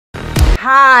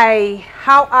Hi,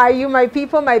 how are you, my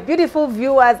people, my beautiful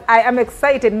viewers? I am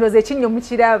excited, but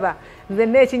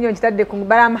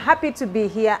I'm happy to be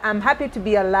here. I'm happy to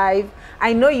be alive.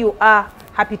 I know you are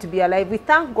happy to be alive. We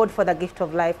thank God for the gift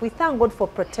of life. We thank God for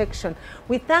protection.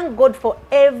 We thank God for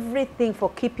everything,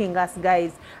 for keeping us,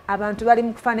 guys. Give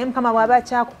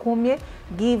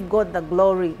God the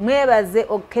glory.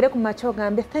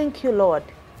 Thank you, Lord,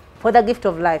 for the gift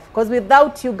of life, because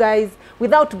without you guys,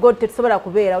 without God,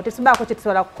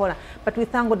 but we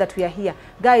thank God that we are here.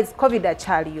 Guys, COVID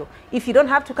achali you. If you don't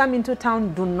have to come into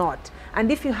town, do not.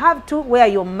 And if you have to, wear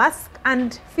your mask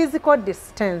and physical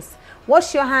distance.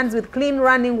 Wash your hands with clean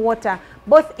running water,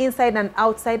 both inside and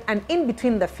outside and in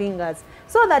between the fingers,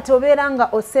 so that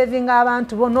oberanga or saving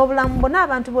abantu bo n'obulamu bonna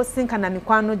abantu bosinkana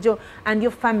mikwano gyo and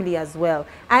your family as well.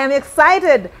 I am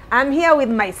excited. I'm here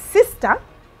with my sister,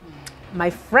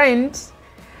 my friend,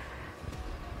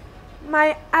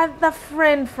 my other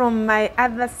friend from my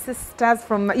other sisters,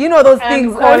 from my, you know those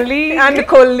things, colleague. And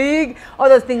colleague, all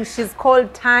those things. She's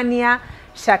called Tania,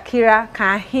 Shakirah,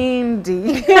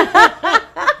 Kankindi.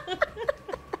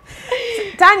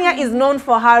 Tania is known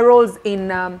for her roles in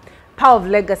Power of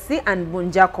Legacy and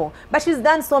Bunjako, but she's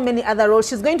done so many other roles.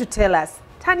 She's going to tell us.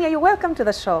 Tania, you're welcome to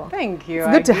the show. Thank you.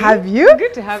 It's good to have you.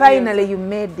 Good to have Finally, you. You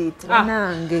made it.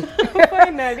 Finally.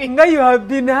 Now you have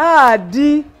been hard.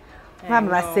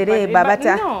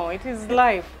 No, it is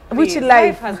life. Which life?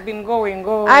 life? Has been going.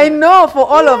 I know, for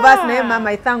all of us, Mama,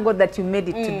 I thank God that you made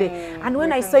it today. And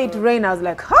when I saw it rain, I was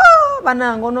like, oh, the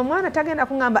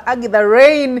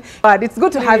rain. But it's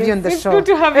good to have you on the show. It's good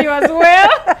to have you as well.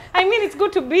 I mean, it's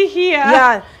good to be here.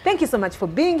 Yeah, thank you so much for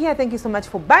being here. Thank you so much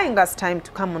for buying us time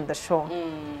to come on the show.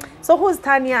 So who's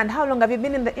Tania and how long have you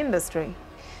been in the industry?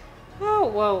 Oh,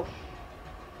 well,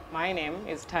 my name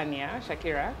is Tania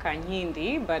Shakirah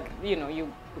Kankindi, but you know,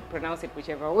 you pronounce it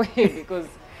whichever way because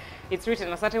it's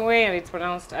written a certain way and it's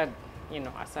pronounced a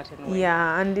certain way.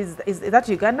 Yeah, and is that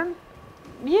Ugandan?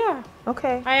 Yeah.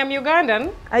 Okay. I am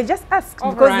Ugandan. I just asked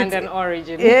of because Rwandan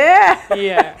origin. Yeah.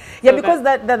 Yeah. Yeah, so because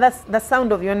that's the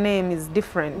sound of your name is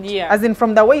different. Yeah. As in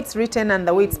from the way it's written and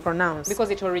the way it's pronounced. Because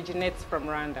it originates from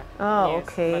Rwanda. Oh, yes,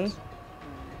 okay.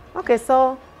 But, okay,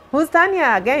 so who's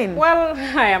Tania again? Well,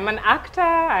 I am an actor.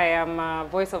 I am a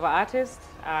voiceover artist.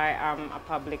 I am a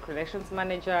public relations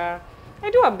manager. I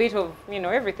do a bit of,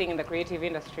 everything in the creative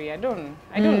industry. I don't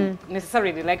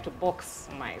necessarily like to box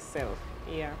myself.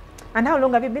 Yeah. And how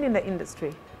long have you been in the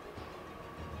industry?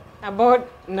 About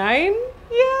 9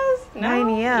 years now.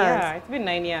 9 years. Yeah, it's been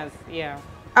 9 years. Yeah.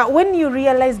 When you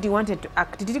realized you wanted to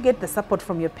act, did you get the support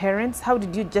from your parents? How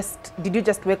did you just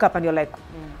wake up and you're like,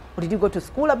 or did you go to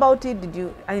school about it?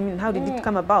 How did it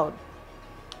come about?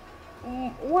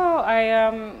 Well,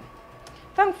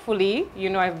 thankfully,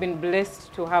 I've been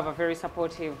blessed to have a very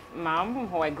supportive mom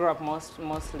who I grew up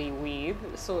mostly with.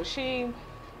 So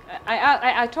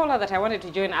I told her that I wanted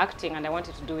to join acting and I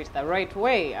wanted to do it the right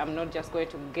way. I'm not just going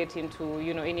to get into,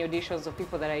 any auditions of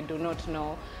people that I do not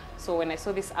know. So when I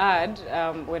saw this ad,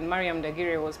 when Mariam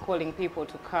Dagire was calling people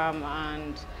to come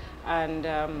and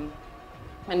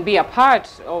be a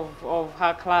part of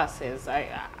her classes,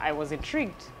 I was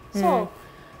intrigued. So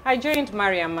I joined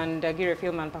Mariam and Dagire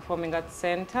Film and Performing Arts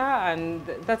Center, and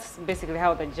that's basically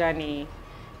how the journey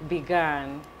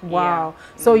began. Wow. Yeah.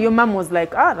 So your mom was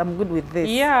like, I'm good with this.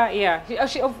 Yeah.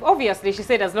 Obviously, she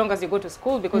said as long as you go to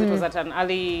school, because it was at an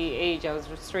early age. I was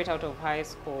straight out of high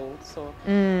school. So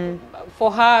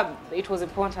for her, it was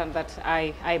important that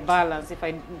I balance. If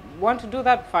I want to do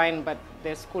that, fine, but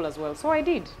there's school as well. So I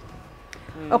did.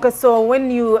 Okay, so when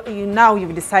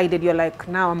you've decided, you're like,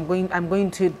 now I'm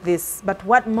going to this. But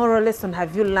what moral lesson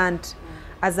have you learned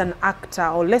as an actor,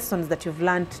 or lessons that you've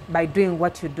learned by doing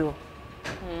what you do?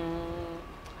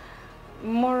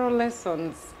 Moral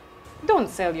lessons. Don't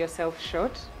sell yourself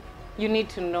short. You need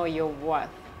to know your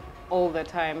worth all the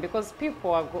time, because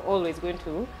people are always going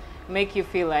to make you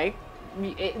feel like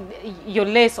you're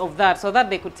less of that, so that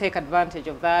they could take advantage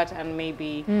of that and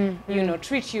maybe,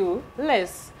 treat you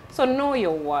less. So know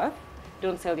your worth.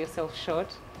 Don't sell yourself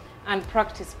short. And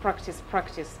practice, practice,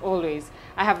 practice always.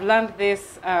 I have learned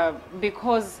this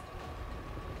because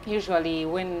usually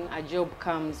when a job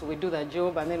comes, we do the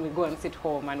job and then we go and sit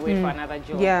home and wait for another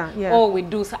job. Yeah. Or we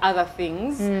do other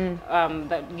things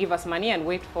that give us money and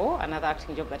wait for another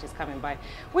acting job that is coming by,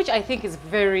 which I think is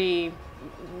very,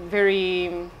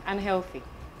 very unhealthy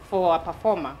for a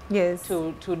performer. Yes.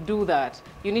 To do that.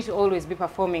 You need to always be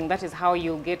performing. That is how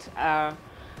you'll get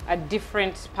a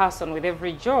different person with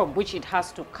every job, which it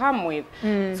has to come with.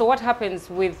 So what happens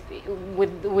with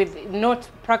not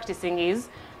practicing is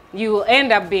you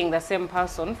end up being the same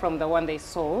person from the one they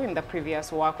saw in the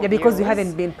previous work. Yeah, because you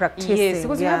haven't been practicing. Yes,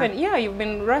 because you haven't. Yeah, you've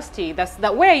been rusty. That's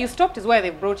that where you stopped is where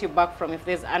they brought you back from. If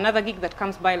there's another gig that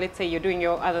comes by, let's say you're doing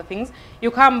your other things,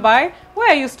 you come by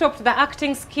where you stopped. The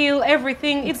acting skill,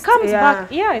 everything, it comes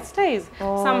back. Yeah, it stays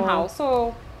somehow.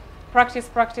 So practice,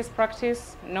 practice,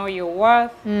 practice. Know your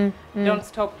worth. Don't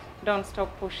stop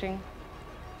pushing.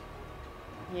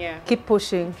 Yeah. Keep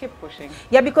pushing. Keep pushing.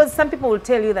 Yeah, because some people will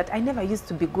tell you that I never used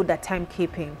to be good at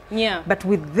timekeeping. Yeah. But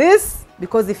with this,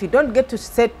 because if you don't get to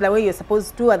set the way you're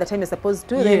supposed to at the time you're supposed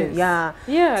to, then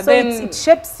so then it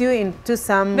shapes you into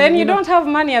some. Then you don't have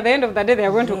money at the end of the day. They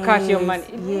are going to cut your money.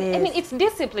 I mean, it's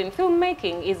discipline.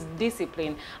 Filmmaking is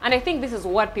discipline, and I think this is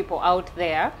what people out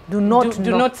there do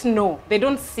not know. They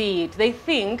don't see it. They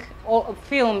think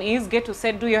film is get to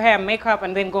set, do your hair, makeup,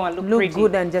 and then go and look pretty.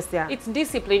 Good and just It's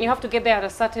discipline. You have to get there at a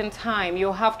certain time.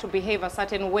 You have to behave a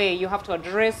certain way. You have to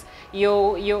address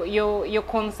your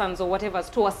concerns or whatever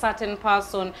to a certain person.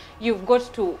 You've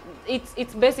got to.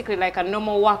 It's basically like a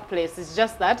normal workplace. It's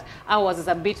just that ours is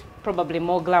a bit probably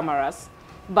more glamorous,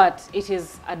 but it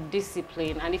is a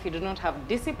discipline. And if you do not have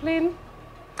discipline.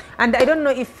 And I don't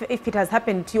know if it has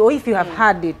happened to you or if you have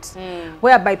had it,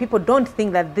 whereby people don't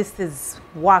think that this is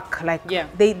work. Like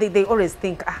they always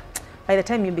think, by the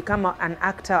time you become an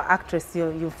actor or actress,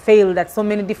 you failed at so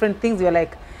many different things. You're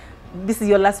like, this is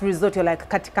your last resort. You're like,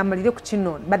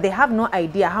 but they have no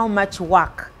idea how much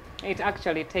work it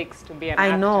actually takes to be an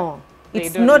actor. I know.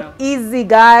 It's not easy,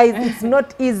 guys. It's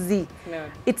not easy. No.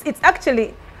 It's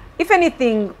actually, if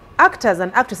anything, actors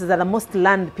and actresses are the most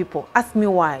learned people. Ask me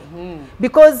why.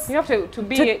 Because you have to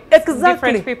be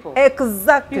different people.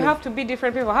 Exactly. You have to be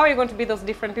different people. How are you going to be those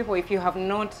different people if you have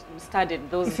not studied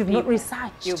those If you've people? not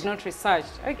researched. You've not researched.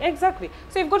 Exactly.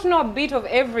 So you've got to know a bit of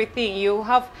everything. You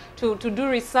have to do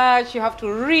research. You have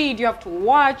to read. You have to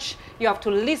watch. You have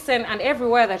to listen. And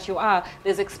everywhere that you are,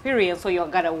 there's experience. So you've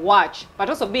got to watch. But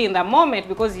also be in the moment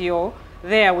because you're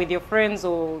there with your friends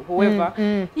or whoever.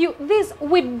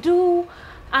 We do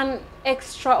an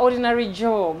extraordinary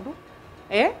job,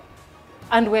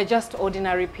 and we're just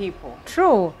ordinary people.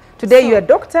 True. Today you're a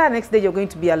doctor, next day you're going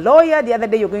to be a lawyer, the other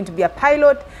day you're going to be a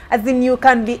pilot, as in you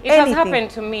can be anything. It has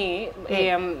happened to me,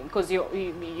 because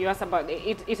you asked about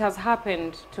it. It has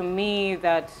happened to me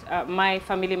that my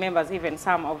family members, even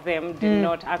some of them, did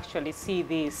not actually see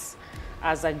this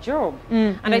as a job.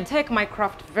 And I take my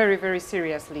craft very, very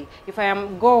seriously. If I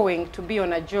am going to be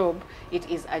on a job, it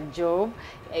is a job.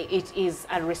 It is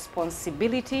a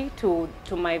responsibility to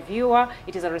my viewer.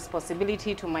 It is a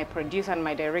responsibility to my producer and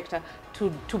my director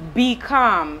to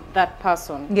become that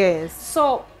person. Yes.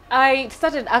 So I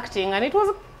started acting, and it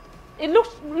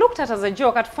looked at as a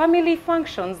joke. At family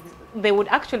functions, they would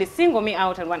actually single me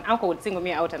out, and one uncle would single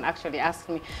me out and actually ask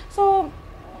me, so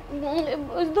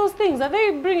those things, are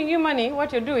they bringing you money,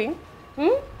 what you're doing?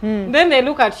 Then they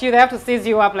look at you, they have to seize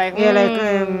you up like, well,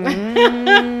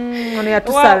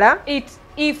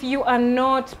 if you are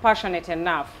not passionate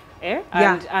enough,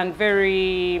 and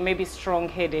very maybe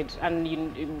strong-headed, and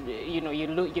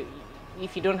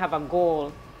if you don't have a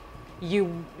goal,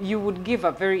 you would give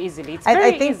up very easily.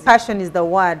 I think easy. Passion is the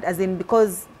word, as in,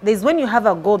 because there's when you have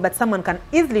a goal, but someone can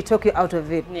easily talk you out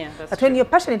of it. Yeah, that's but true. When you're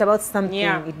passionate about something,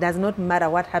 it does not matter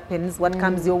what happens, what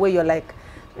comes your way. You're like,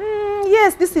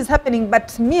 yes, this is happening,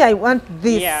 but me, I want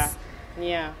this.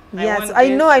 Yeah. So I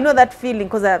know that feeling,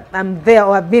 because I'm there,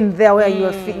 or I've been there, where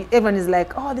everyone is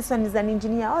like, oh, this one is an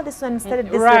engineer, oh, this one started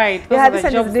this right. Those are the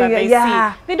jobs that they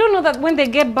see. They don't know that when they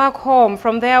get back home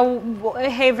from their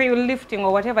heavy lifting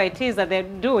or whatever it is that they're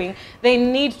doing, they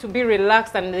need to be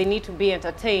relaxed and they need to be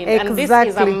entertained. Exactly. And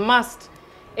this is a must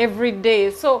every day.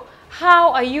 So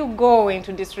how are you going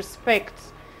to disrespect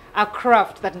a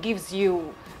craft that gives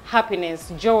you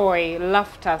happiness, joy,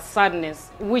 laughter, sadness,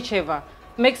 whichever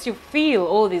makes you feel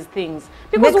all these things?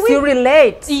 Because makes you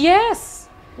relate. Yes.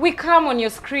 We come on your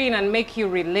screen and make you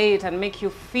relate and make you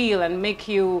feel and make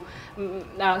you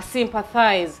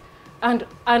sympathize. And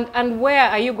where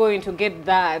are you going to get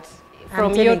that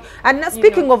from your... And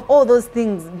speaking of all those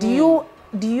things, do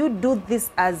you do this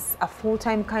as a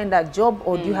full-time kind of job,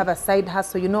 or do you have a side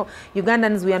hustle? You know,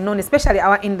 Ugandans, we are known, especially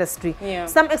our industry.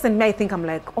 Some extent, me, I think I'm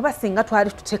like,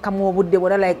 to take a more wood,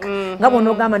 like,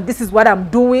 this is what I'm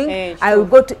doing. I will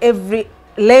go to every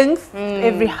length,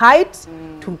 every height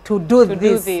to do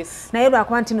this. Now,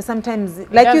 sometimes,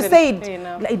 like you said,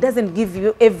 it doesn't give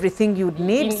you everything you'd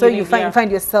need, so you find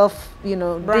yourself,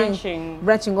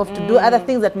 branching off to do other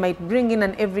things that might bring in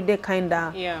an everyday kind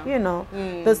of,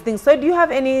 those things. So do you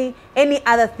have any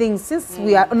other things, since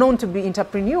we are known to be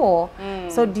entrepreneur,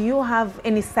 so do you have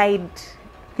any side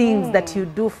things that you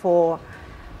do for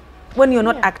when you're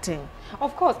not acting?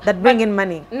 Of course. That bring in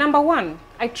money. Number one,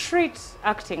 I treat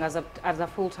acting as a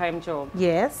full-time job.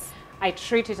 Yes. I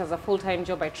treat it as a full-time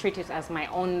job. I treat it as my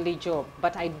only job.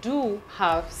 But I do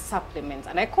have supplements,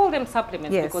 and I call them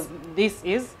supplements because this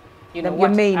is, you know,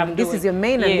 what main. I'm this doing. Is your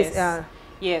main. Yes. And this,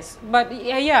 yes. But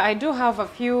yeah, I do have a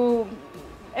few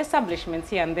establishments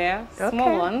here and there,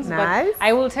 small ones. Nice. But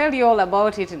I will tell you all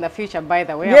about it in the future. By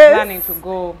the way, Yes. I'm planning to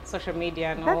go social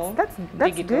media and all. That's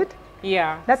digital. good.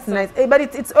 Yeah, that's nice. But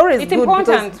it's always it's good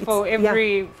important because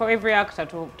for every actor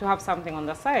to have something on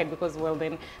the side, because, well,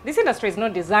 then this industry is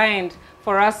not designed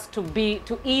for us to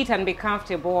eat and be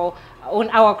comfortable on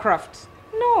our craft.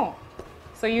 No,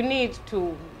 so you need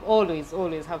to always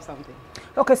have something.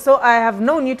 Okay, so I have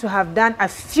known you to have done a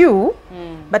few,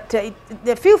 but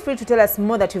feel free to tell us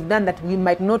more that you've done that we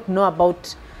might not know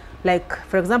about. Like,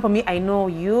 for example, me, I know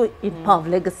you in Power of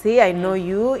Legacy, I know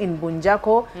you in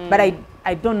Bunjako, but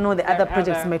I don't know the other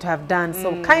projects you might have done.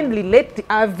 So kindly let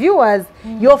our viewers,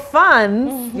 your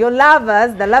fans, your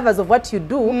lovers, the lovers of what you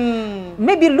do,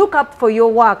 maybe look up for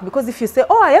your work. Because if you say,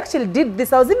 oh, I actually did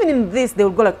this, I was even in this, they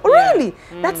will go like, oh, really?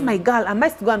 That's my girl, I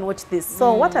must go and watch this.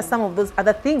 So what are some of those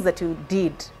other things that you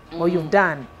did or you've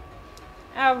done?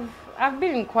 I've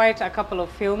been in quite a couple of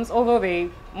films, although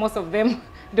most of them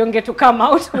don't get to come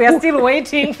out. We are still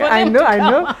waiting for them to come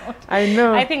out. I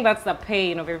know. I think that's the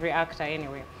pain of every actor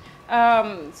anyway.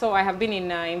 So I have been in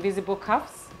Invisible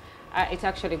Cuffs. It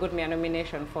actually got me a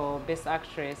nomination for Best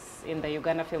Actress in the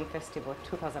Uganda Film Festival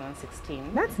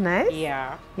 2016. That's nice.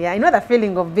 Yeah. Yeah, I know the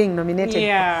feeling of being nominated.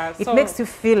 Yeah. It makes you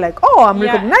feel like, oh, I'm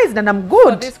recognized and I'm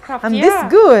good. This craft, I'm this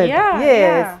good. Yeah. Yes.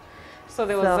 Yeah. So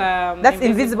there was that's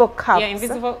Invisible Cuffs. Yeah,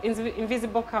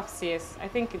 Invisible Cuffs. Yes, I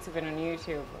think it's even on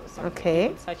YouTube or something. Okay. You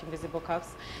could search Invisible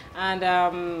Cuffs, and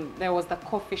there was the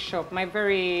coffee shop. My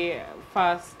very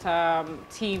first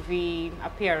TV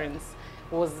appearance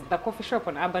was the coffee shop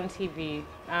on Urban TV,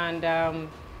 and it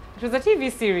was a TV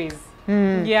series.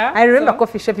 Yeah, I remember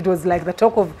coffee shop. It was like the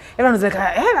talk of everyone was like,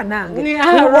 we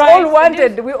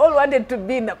all wanted to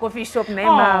be in the coffee shop.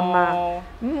 Mama.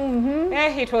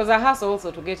 It was a hassle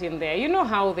also to get in there. You know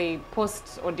how they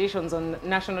post auditions on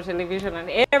national television, and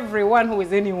everyone who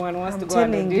is anyone wants to go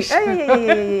and audition.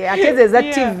 Yeah.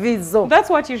 That's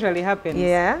what usually happens.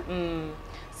 Yeah.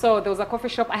 So there was a coffee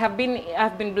shop. I've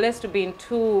been blessed to be in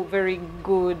two very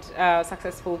good,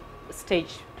 successful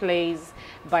stage plays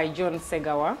by John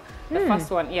Segawa.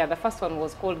 The first one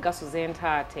was called Gasuze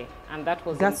Ntate, and that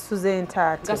was Gasuze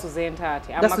Ntate.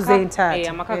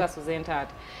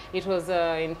 It was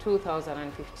in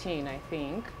 2015, I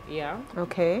think. Yeah.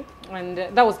 Okay. And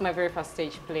that was my very first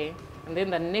stage play. And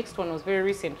then the next one was very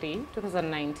recently,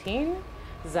 2019,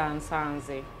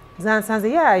 Zansanze. Zansanze,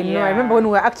 yeah, I know. I remember when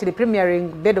we were actually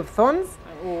premiering Bed of Thorns.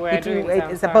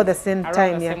 It's about the same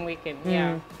time, the same weekend,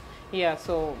 yeah. Yeah,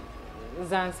 so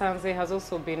Zansanze has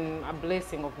also been a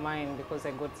blessing of mine because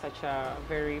I got such a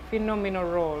very phenomenal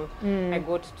role. I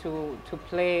got to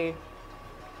play.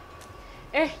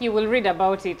 You will read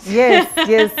about it. Yes,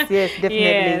 definitely.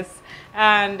 Yes,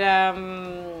 and I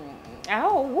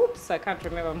can't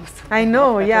remember most of them. I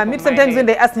know, yeah. Maybe sometimes when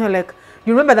they ask me, like,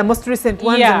 you remember the most recent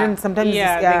ones, and then sometimes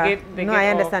they get I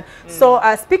understand. So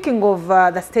speaking of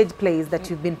the stage plays that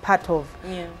you've been part of,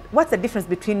 what's the difference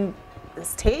between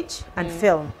stage and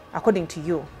film, according to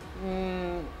you?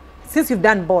 Since you've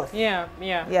done both. Yeah.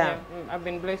 I've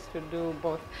been blessed to do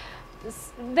both.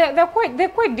 They're quite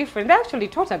different. They're actually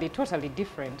totally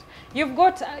different. You've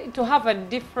got to have a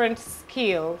different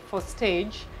skill for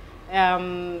stage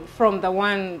from the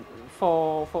one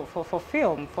for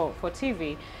film, for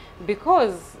TV,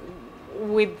 because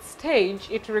with stage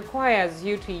it requires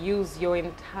you to use your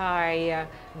entire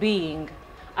being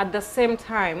at the same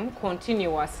time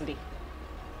continuously.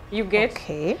 You get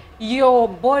your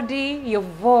body, your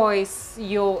voice,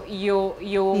 your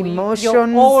emotions, your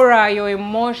aura, your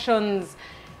emotions,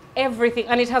 everything,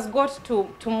 and it has got to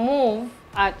move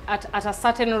at a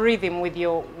certain rhythm with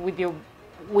your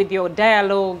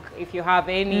dialogue, if you have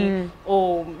any,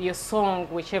 or your song,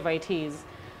 whichever it is.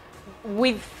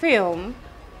 With film,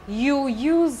 you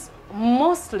use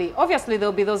mostly, obviously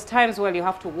there'll be those times where you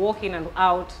have to walk in and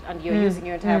out and you're using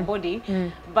your entire body,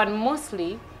 but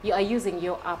mostly you are using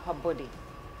your upper body.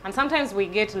 And sometimes we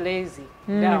get lazy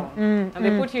down, and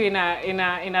they put you in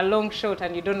a long shot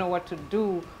and you don't know what to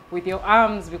do with your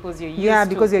arms because you're used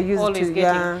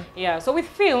to So with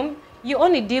film, you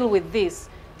only deal with this.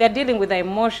 They're dealing with the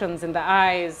emotions in the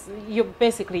eyes,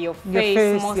 basically your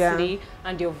face mostly,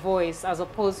 and your voice, as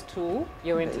opposed to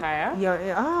your entire.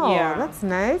 That's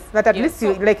nice. But at least,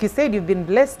 like you said, you've been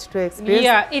blessed to experience.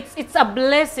 Yeah, it's a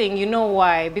blessing. You know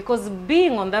why? Because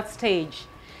being on that stage,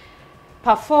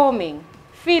 performing,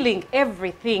 feeling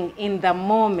everything in the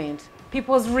moment,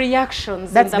 people's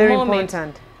reactions That's in the very moment.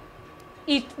 important.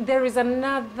 There is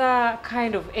another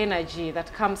kind of energy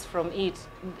that comes from it.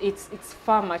 It's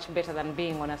far much better than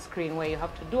being on a screen where you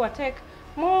have to do a take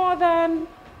more than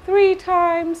 3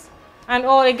 times, and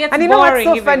it gets And you boring. know what's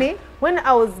so even. funny? When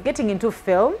I was getting into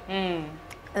film,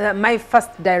 my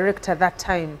first director that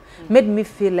time made me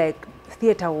feel like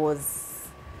theater was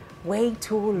way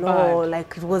too low. Bad.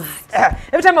 Like it was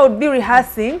every time I would be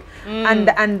rehearsing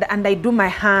and I do my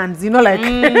hands, you know, like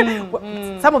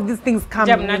some of these things come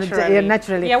naturally.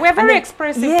 naturally. Yeah, we're very then,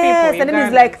 expressive yes, people. And then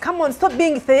it's like, come on, stop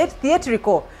being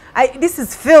theatrical. This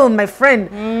is film, my friend.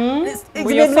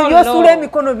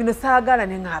 Mikono bino saagala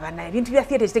ne ngaba naye ebintu bya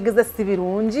theater kitegeza si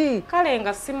birungi. Kale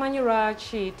nga simanyi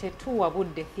lwaki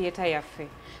tetuwabudde theater yaffe.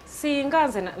 Singa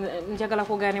nze njagala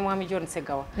kugana ne Mwami John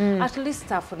Segawa. At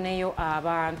least afuneyo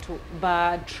abantu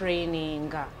ba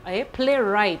training,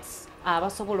 playwrights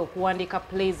abasobola okuwandika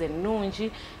plays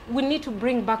ennungi. We need to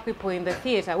bring back people in the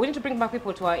theater. We need to bring back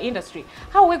people to our industry.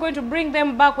 How are we going to bring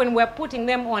them back when we're putting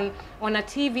them on a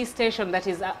TV station that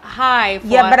is high for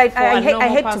but I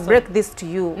hate person? to break this to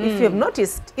you. If you have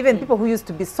noticed, even people who used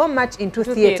to be so much into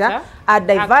theater are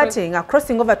diverting, are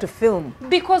crossing over to film.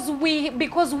 Because we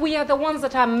are the ones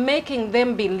that are making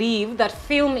them believe that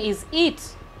film is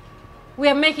it. We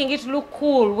are making it look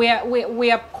cool. We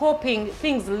are copying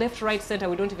things left, right, center.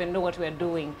 We don't even know what we are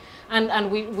doing. And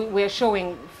we are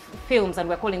showing films and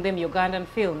we're calling them Ugandan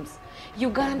films.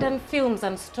 Ugandan films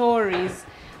and stories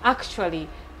actually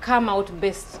come out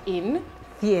best in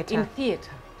theater.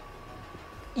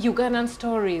 Ugandan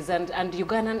stories and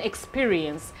Ugandan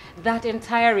experience, that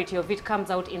entirety of it comes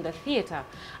out in the theater.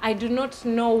 I do not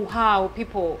know how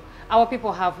our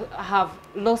people have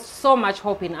lost so much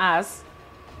hope in us.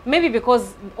 Maybe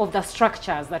because of the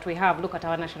structures that we have. Look at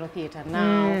our National Theatre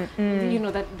now. You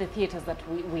know, that the theatres that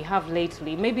we have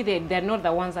lately, maybe they're not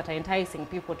the ones that are enticing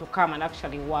people to come and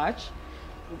actually watch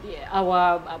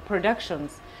our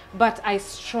productions. But I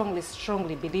strongly,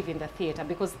 strongly believe in the theatre,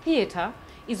 because theatre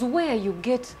is where you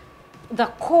get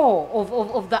the core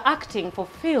of the acting for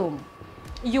film.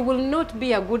 You will not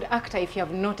be a good actor if you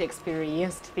have not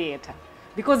experienced theatre,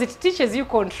 because it teaches you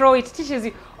control, it teaches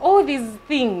you all these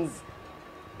things.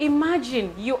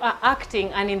 Imagine you are acting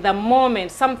and in the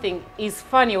moment something is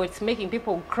funny or it's making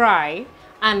people cry,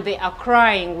 and they are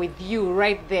crying with you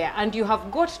right there, and you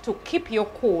have got to keep your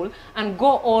cool and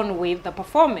go on with the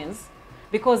performance,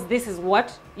 because this is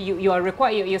what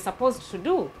you're supposed to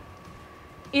do.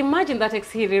 Imagine that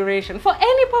exhilaration. For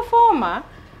any performer,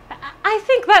 I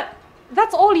think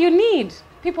that's all you need.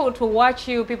 People to watch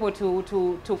you, people to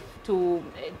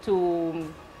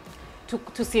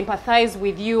sympathize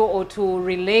with you or to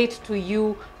relate to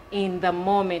you in the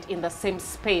moment, in the same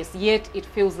space, yet it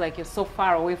feels like you're so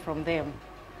far away from them.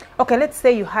 Okay, let's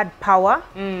say you had power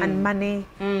and money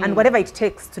and whatever it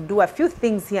takes to do a few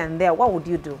things here and there. What would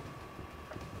you do?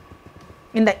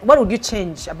 What would you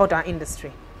change about our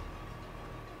industry?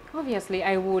 Obviously,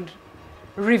 I would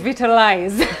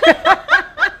revitalize.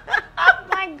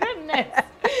 My goodness.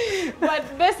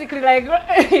 But basically, like,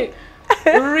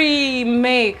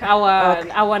 remake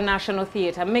our national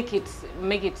theatre, make it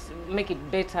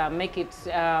better, make it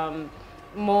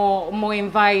more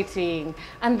inviting,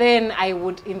 and then I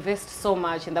would invest so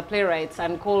much in the playwrights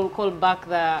and call back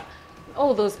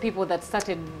all those people that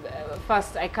started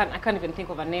first. I can't even think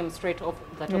of a name straight off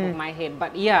the top of my head,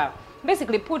 but yeah,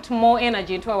 basically put more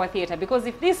energy into our theatre, because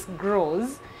if this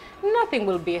grows, nothing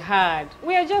will be hard.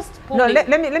 We are just pulling. No,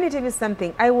 let me tell you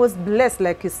something. I was blessed,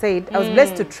 like you said. I was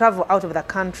blessed to travel out of the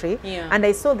country, and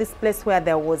I saw this place where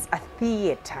there was a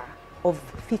theater of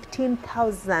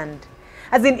 15,000.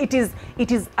 As in, it is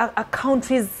a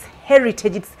country's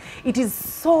heritage. It is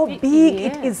so big.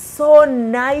 Yes. It is so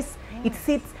nice. It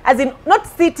sits, as in, not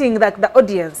sitting like the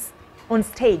audience on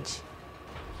stage.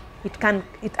 It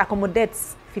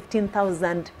accommodates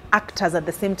 15,000 actors at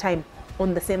the same time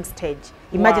on the same stage.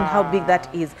 Imagine how big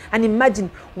that is, and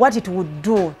imagine what it would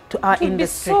do to our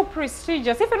industry. It would be so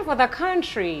prestigious, even for the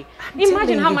country.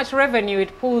 Imagine how much revenue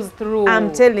it pulls through.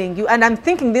 I'm telling you, and I'm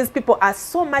thinking these people are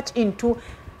so much into,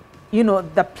 you know,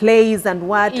 the plays and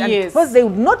what, and because they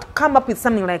would not come up with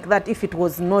something like that if it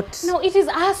was not. No, it is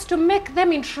us to make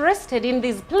them interested in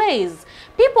these plays.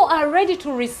 People are ready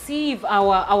to receive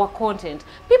our content.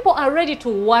 People are ready to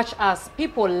watch us.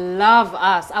 People love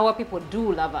us. Our people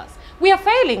do love us. We are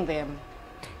failing them.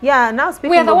 Yeah, now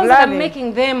speaking we are the of ones loving, that are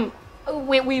making them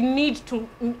we need to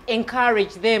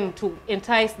encourage them, to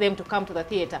entice them to come to the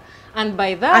theater, and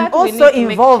by that and also we need to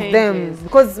involve make them, changes.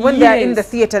 because when they are in the Yes.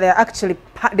 theater, they are actually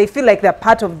they feel like they're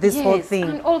part of this whole thing.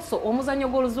 And also omuzannyo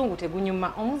gw'oluzungu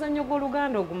tegunyuma, omuzannyo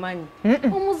gw'oluganda ogumanyi.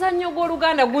 Omuzannyo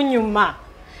gw'oluganda gunyuma.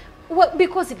 Well,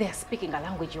 because if they are speaking a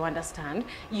language you understand,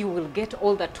 you will get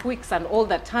all the tweaks and all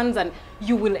the turns, and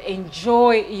you will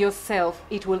enjoy yourself.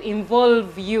 It will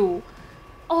involve you.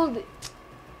 All the,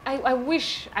 I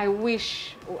wish I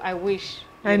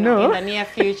you know. in the near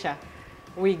future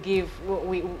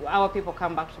our people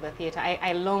come back to the theater.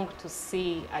 I long to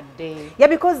see a day. Yeah,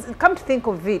 because come to think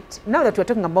of it, now that we're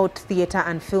talking about theater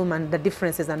and film and the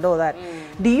differences and all that,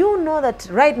 do you know that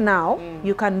right now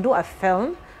you can do a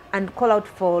film and call out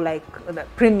for like the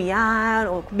premiere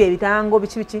or baby tango,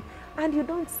 and you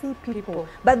don't see people.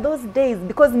 But those days,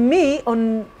 because me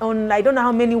on I don't know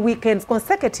how many weekends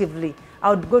consecutively, I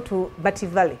would go to Bati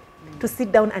Valley to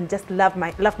sit down and just laugh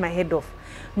my head off.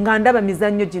 Ngandaba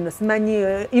mizanyo jino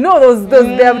simanyi, you know those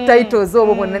their titles they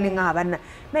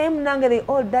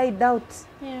all died out.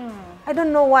 Yeah. I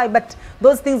don't know why, but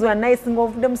those things were nice.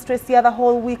 Of them stress here the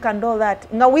whole week and all that.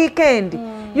 In a weekend,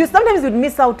 you sometimes would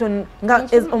miss out on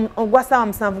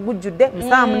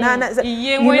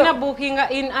booking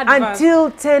in advance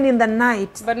until 10 in the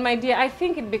night. But my dear, I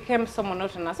think it became so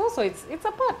monotonous. Also, it's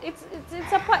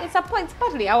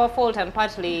partly our fault and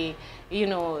partly, you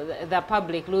know, the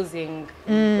public losing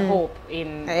hope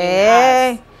in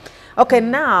us. Okay,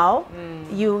 now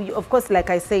you of course, like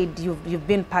I said, you've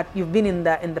been in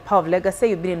the Power of Legacy,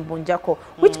 you've been in Bunjako.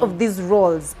 Which of these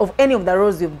roles, of any of the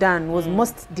roles you've done, was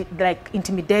most like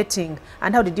intimidating,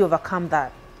 and how did you overcome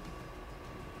that?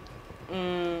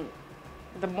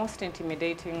 The most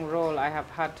intimidating role I have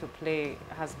had to play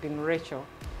has been Rachel.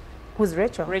 Who's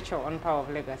Rachel? Rachel on Power of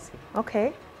Legacy.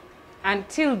 Okay.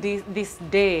 Until this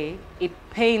day, it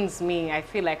pains me. I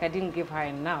feel like I didn't give her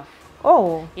enough.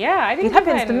 Oh, yeah, I didn't. It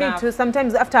happens to me too.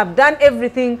 Sometimes after I've done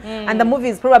everything and the movie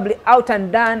is probably out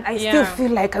and done, I still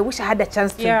feel like I wish I had a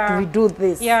chance to redo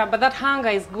this. Yeah, but that hunger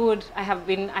is good. I have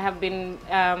been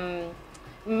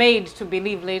made to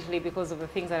believe lately, because of the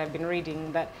things that I've been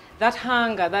reading, that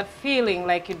hunger, that feeling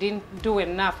like you didn't do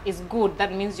enough is good.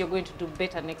 That means you're going to do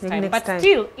better next time. But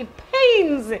still, it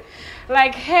pains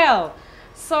like hell.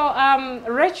 So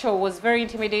Rachel was very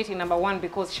intimidating, number one,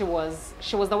 because she was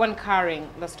the one carrying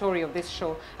the story of this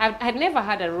show. I had never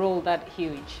had a role that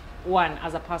huge, one,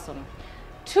 as a person.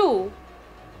 Two,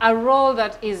 a role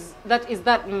that is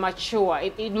that mature.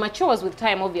 It matures with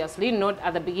time, obviously, not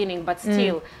at the beginning, but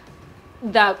still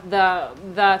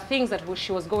the things that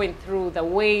she was going through, the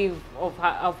wave of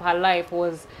her life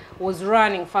was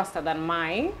running faster than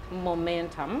my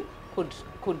momentum could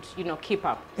you know, keep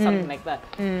up, something like that.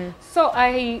 So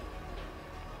I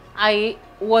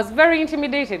was very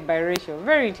intimidated by Rachel,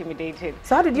 very intimidated.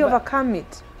 So how did you overcome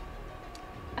it?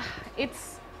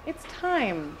 It's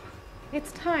time.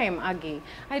 It's time, Aggie.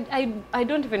 I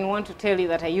don't even want to tell you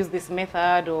that I use this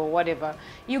method or whatever.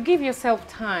 You give yourself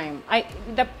time.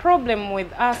 The problem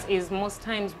with us is most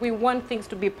times we want things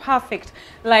to be perfect,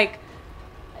 like,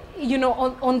 you know,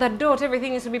 on the dot,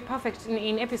 everything is to be perfect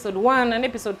in episode 1 and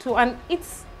episode 2, and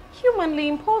it's humanly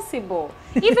impossible.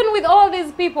 Even with all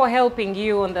these people helping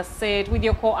you on the set, with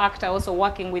your co-actor also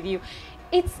working with you,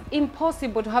 it's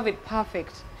impossible to have it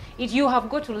perfect. You have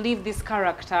got to leave this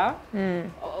character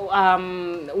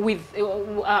with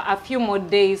a few more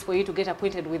days for you to get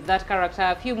acquainted with that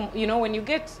character. You know, when you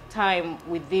get time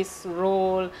with this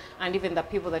role and even the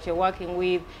people that you're working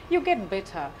with, you get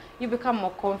better. You become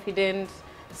more confident.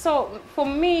 So for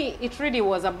me, it really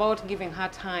was about giving her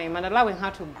time and allowing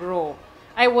her to grow.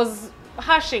 I was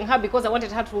hushing her because I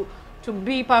wanted her to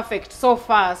be perfect so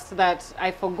fast that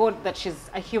I forgot that she's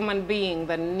a human being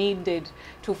that needed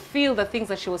to feel the things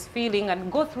that she was feeling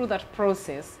and go through that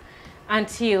process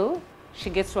until she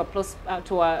gets to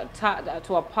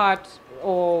a part,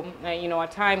 or you know, a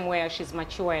time where she's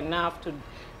mature enough to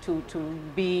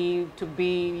be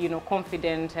you know,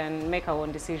 confident and make her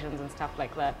own decisions and stuff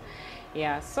like that.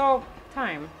 Yeah, so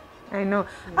time. I know.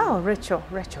 Oh, Rachel.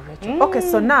 Okay,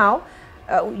 so now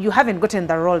you haven't gotten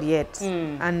the role yet.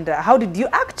 And how did you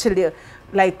actually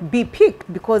like be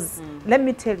picked? Because let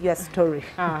me tell you a story.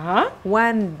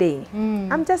 One day,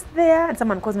 I'm just there and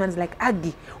someone calls me and is like,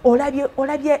 Aggie,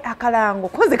 olabye akalango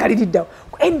koze kalidida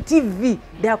NTV,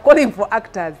 they are calling for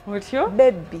actors. What's your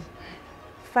baby?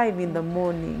 5 in the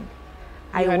morning.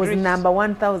 I was number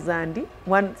 1,000,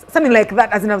 something like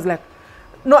that. As in, I was like,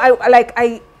 no,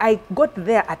 I got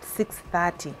there at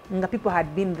 6:30. The people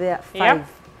had been there 5.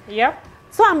 Yep.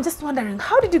 So I'm just wondering,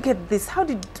 how did you get this?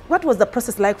 What was the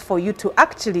process like for you to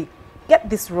actually get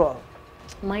this role?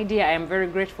 My dear, I am very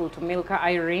grateful to Milka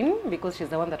Irene because she's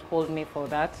the one that called me for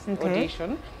that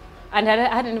audition. And I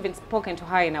hadn't even spoken to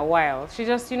her in a while. She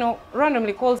just, you know,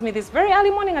 randomly calls me this very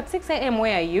early morning at 6 a.m.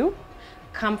 Where are you?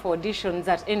 Come for auditions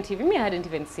at NTV. Me, I hadn't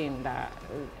even seen that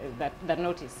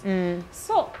notice.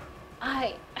 So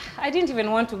I didn't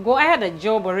even want to go. I had a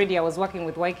job already. I was working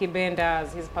with Waiki Bender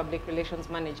as his public relations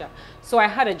manager. So I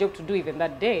had a job to do even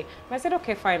that day. But I said,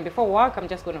 okay, fine. Before work, I'm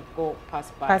just going to go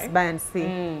pass by. Pass by and see.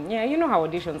 Yeah, you know how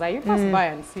auditions are. You pass by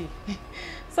and see.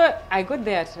 So I got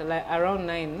there at like around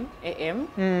 9 a.m.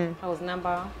 I was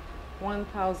number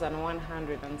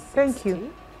 1,160. Thank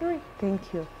you.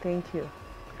 Thank you. Thank you.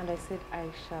 And I said, I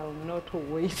shall not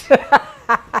wait.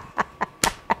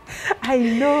 I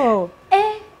know.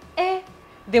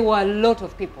 There were a lot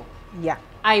of people. Yeah.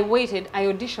 I waited. I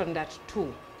auditioned at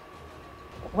 2.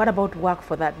 What about work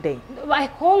for that day? I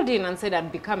called in and said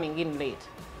I'd be coming in late.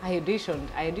 I auditioned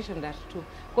at 2.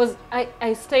 Because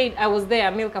I stayed, I was there,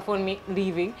 Milka phoned me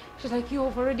leaving. She's like,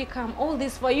 you've already come. All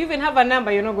this for you even have a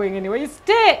number, you're not going anywhere. You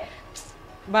stay.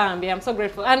 Bambi, I'm so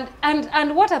grateful. And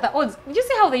what are the odds? Do you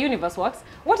see how the universe works?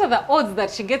 What are the odds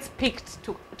that she gets picked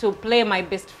to play my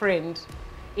best friend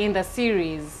in the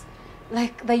series?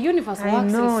 Like the universe works. I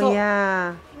know, and so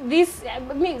yeah. This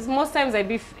means most times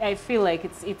I feel like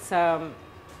it's some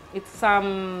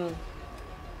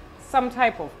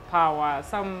type of power,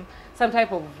 some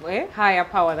type of higher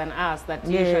power than us that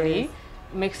usually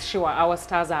makes sure our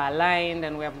stars are aligned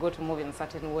and we have got to move in a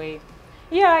certain way.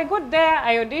 Yeah, I got there,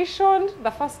 I auditioned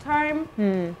the first time.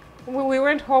 We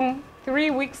went home 3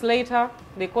 weeks later.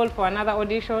 They called for another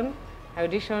audition. I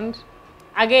auditioned.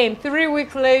 Again, 3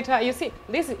 weeks later. You see,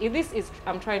 this is,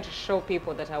 I'm trying to show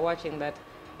people that are watching that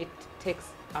it takes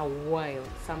a while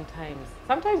sometimes.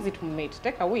 Sometimes it may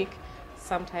take a week.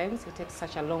 Sometimes it takes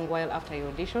such a long while after your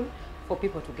audition for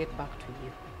people to get back to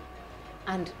you.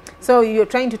 And so you're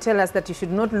trying to tell us that you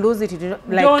should not lose it. You do not,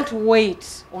 like, don't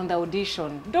wait on the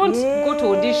audition. Don't go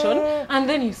to audition and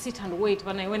then you sit and wait.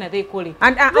 When are they calling?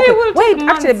 And they will wait, take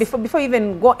months. actually, before you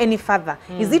even go any further,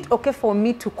 is it okay for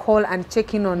me to call and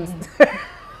check in on?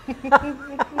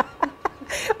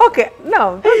 Okay,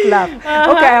 no, don't laugh. Okay,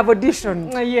 I have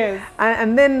auditioned. Yes.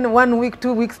 And then 1 week,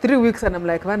 2 weeks, 3 weeks, and I'm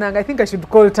like, Vanang, I think I should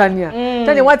call Tania.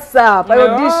 Tania, what's up? I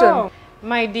auditioned.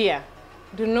 My dear,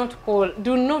 do not call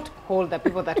the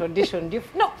people that auditioned you.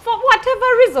 No, for whatever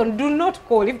reason, do not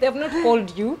call. If they have not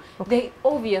called you, they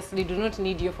obviously do not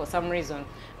need you for some reason.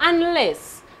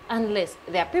 Unless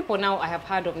there are people now, I have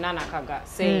heard of Nana Kaga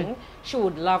saying she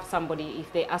would love somebody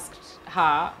if they asked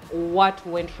her what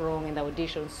went wrong in the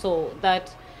audition, so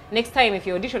that next time if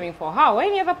you're auditioning for her or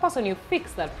any other person, you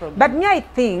fix that problem. But me, I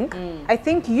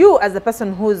think you as the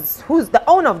person who's the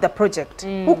owner of the project,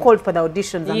 who called for the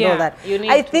auditions and all that,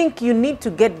 I think you need to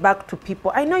get back to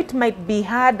people. I know it might be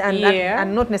hard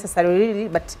and not necessarily,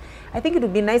 but I think it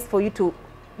would be nice for you to,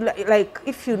 like,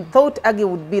 if you thought Aggie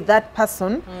would be that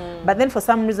person, but then for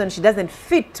some reason she doesn't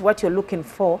fit what you're looking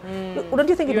for, don't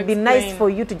you think it would be nice for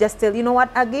you to just tell, you know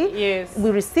what, Aggie, we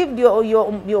received your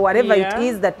whatever it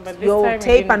is, that your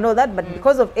tape and all that, but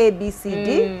because of A, B, C,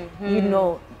 D, you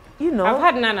know. I've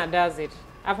had Nana does it.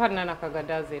 I've had Nana Kaga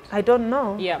does it. I don't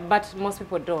know. Yeah, but most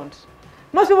people don't.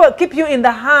 Most people keep you in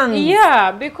the hands.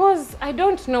 Yeah, because I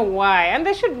don't know why, and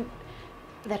they should.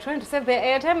 They're trying to save their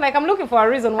airtime. Like, I'm looking for a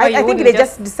reason why I think they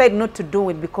just decide not to do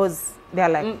it because they're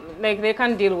like they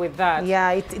can't deal with that.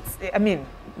 Yeah, it's I mean,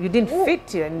 you didn't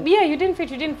fit. Yeah, you didn't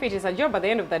fit. It's a job. At the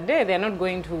end of the day, they're not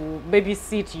going to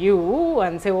babysit you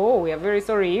and say, oh, we are very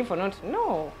sorry for not.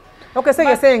 No. Okay, so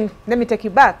you're saying, let me take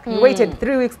you back. You waited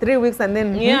 3 weeks, and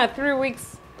then... Yeah, 3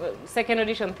 weeks, second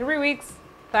audition, 3 weeks,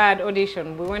 third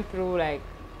audition. We went through like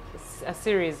a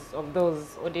series of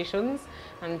those auditions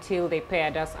until they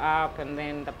paired us up, and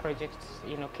then the project,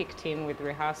 kicked in with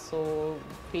rehearsal,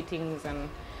 fittings,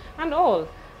 and all.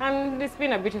 And it's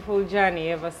been a beautiful journey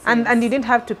ever since. And you didn't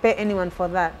have to pay anyone for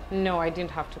that? No, I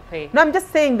didn't have to pay. No, I'm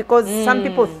just saying because some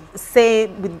people say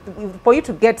for you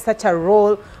to get such a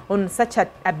role on such a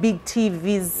big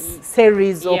TV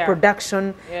series or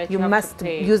production, you must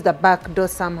use the back door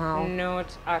somehow.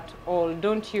 Not at all.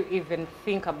 Don't you even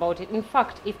think about it. In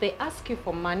fact, if they ask you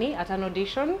for money at an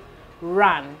audition,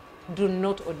 run. Do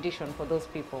not audition for those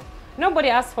people. Nobody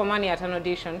asks for money at an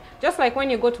audition. Just like when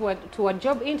you go to a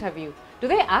job interview, do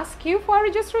they ask you for a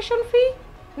registration fee?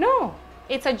 No,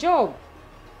 it's a job.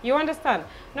 You understand?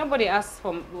 Nobody asks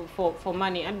for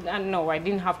money, and no, I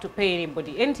didn't have to pay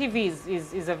anybody. NTV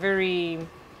is a very,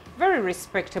 very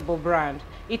respectable brand.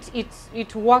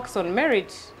 It works on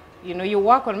merit. You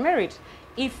work on merit.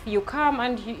 if you come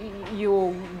and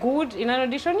you're good in an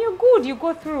audition, you're good, you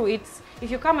go through. If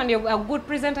you come and you're a good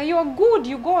presenter, you are good,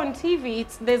 you go on TV.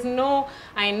 There's no,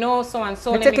 I know so and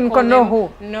so, let me call them. Who?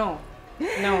 No.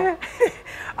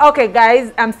 Okay,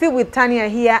 guys, I'm still with Tania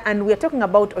here, and we're talking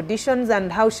about auditions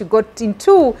and how she got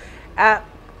into,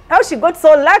 how she got so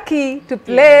lucky to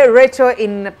play Rachel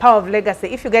in Power of Legacy.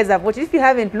 If you guys have watched, if you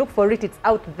haven't, look for it, it's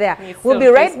out there. We'll be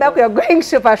right back. We are going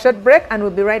for a short break, and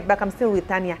we'll be right back. I'm still with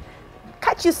Tania.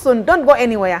 Catch you soon. Don't go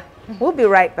anywhere. We'll be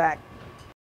right back.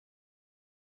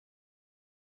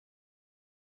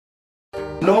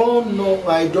 No,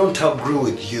 I don't agree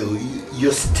with you.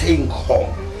 You're staying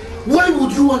home. Why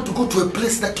would you want to go to a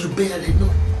place that you barely know?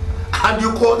 And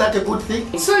you call that a good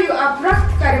thing? So you are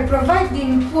practically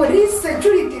providing police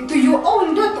security to your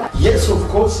own daughter? Yes, of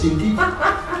course, indeed.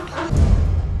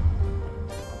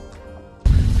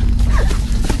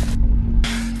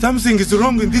 Something is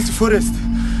wrong in this forest.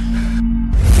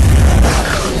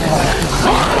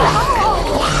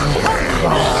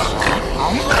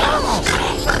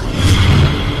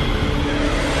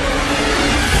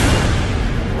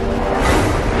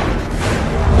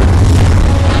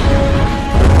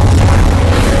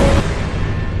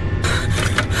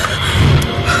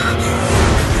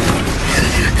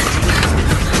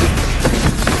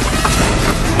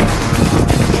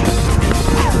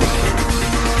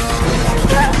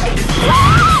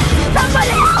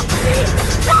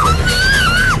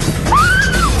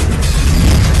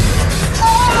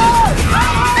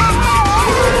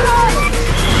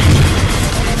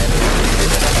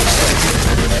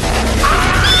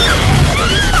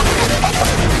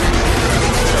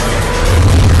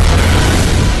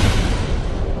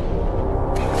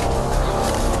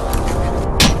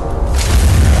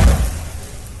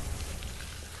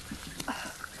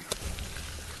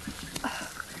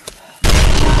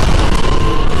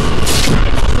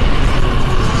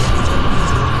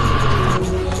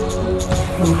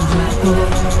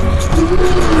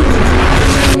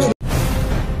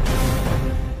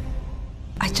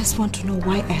 I just want to know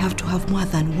why I have to have more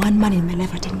than one man in my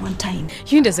life at one time.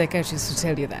 You need a psychiatrist to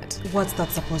tell you that. What's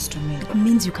that supposed to mean? It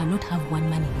means you cannot have one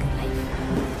man in your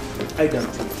life. I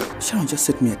don't. Sharon just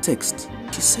sent me a text.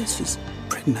 She says she's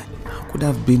pregnant. How could I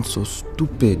have been so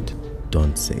stupid?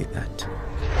 Don't say that.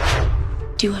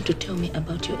 Do you want to tell me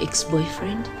about your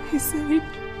ex-boyfriend? He said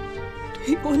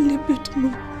he only beat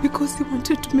me because he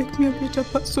wanted to make me a better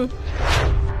person.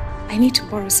 I need to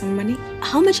borrow some money.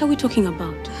 How much are we talking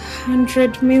about?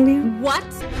 100 million. What?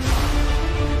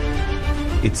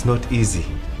 It's not easy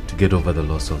to get over the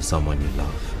loss of someone you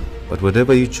love. But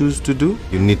whatever you choose to do,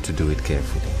 you need to do it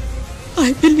carefully.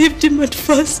 I believed him at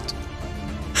first,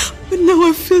 but now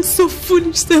I feel so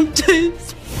foolish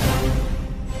sometimes.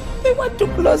 They want to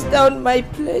close down my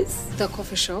place. The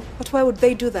coffee shop? But why would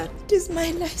they do that? It is my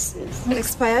license.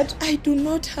 Expired? I do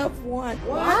not have one.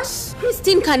 What?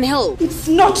 Christine can help. It's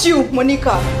not you,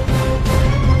 Monica.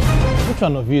 Which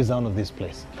one of you is out of this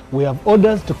place? We have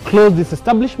orders to close this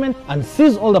establishment and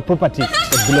seize all the property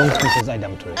that belongs to Mrs.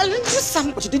 Idam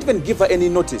Toure. But you didn't even give her any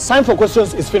notice. Time for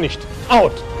questions is finished.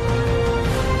 Out.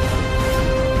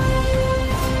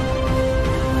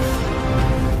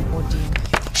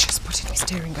 She's putting me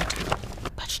staring at me.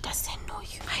 But she doesn't know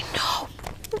you. I know.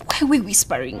 Why are we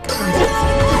whispering?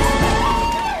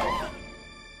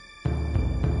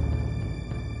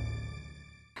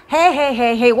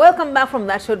 Hey, welcome back from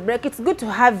that short break. It's good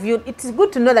to have you. It's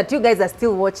good to know that you guys are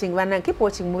still watching. And keep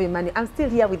watching Movie Money. I'm still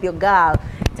here with your girl,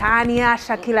 Tania,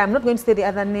 Shakirah. I'm not going to say the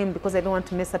other name because I don't want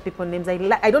to mess up people's names. I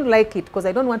don't like it because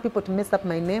I don't want people to mess up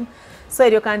my name. So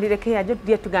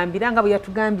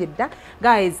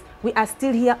guys, we are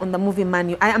still here on the Movie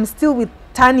Menu. I am still with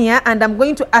Tania and I'm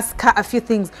going to ask her a few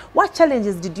things. What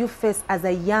challenges did you face as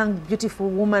a young, beautiful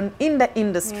woman in the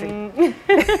industry?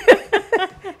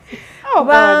 Oh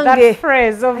God, that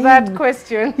phrase of that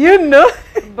question. You know.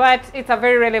 But it's a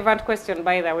very relevant question,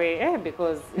 by the way,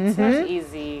 because it's not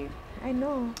easy. I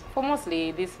know. For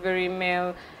mostly this very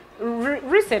male,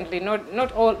 recently,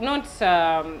 not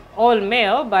all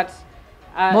male, but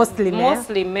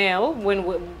mostly male. When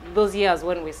those years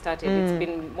when we started, it's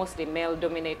been mostly male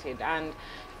dominated, and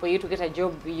for you to get a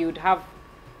job, you'd have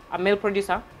a male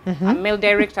producer, a male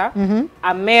director,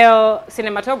 a male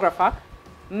cinematographer.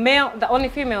 The only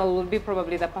female will be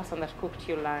probably the person that cooked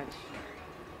your lunch.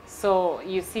 So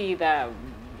you see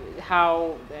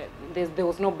how there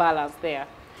was no balance there.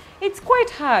 It's quite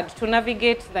hard to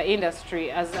navigate the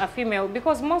industry as a female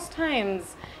because most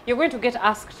times you're going to get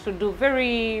asked to do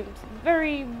very,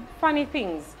 very funny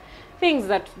things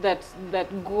that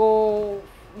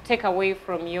take away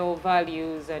from your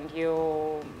values and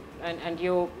your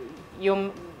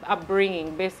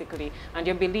upbringing, basically, and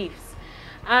your beliefs.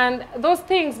 And those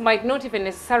things might not even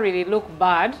necessarily look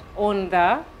bad on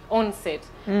the onset,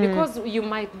 because you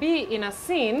might be in a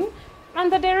scene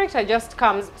and the director just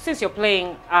comes, since you're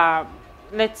playing,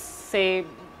 let's say,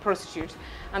 prostitute,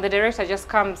 and the director just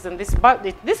comes and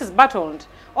this is buttoned.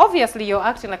 Obviously, you're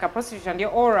acting like a prostitute and your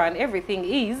aura and everything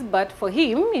is, but for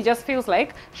him, he just feels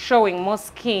like showing more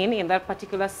skin in that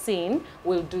particular scene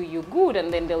will do you good,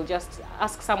 and then they'll just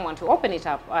ask someone to open it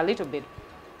up a little bit.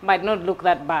 Might not look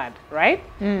that bad, right?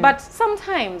 But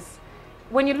sometimes,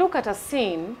 when you look at a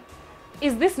scene,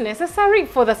 is this necessary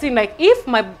for the scene? Like, if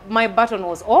my button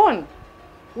was on,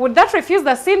 would that refuse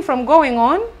the scene from going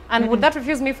on? And would that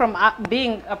refuse me from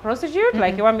being a prostitute,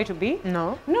 like you want me to be?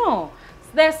 No. No.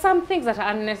 There's some things that are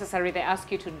unnecessary they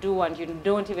ask you to do and you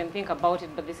don't even think about it,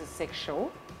 but this is sexual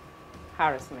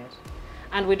harassment.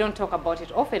 And we don't talk about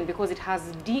it often because it has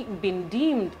been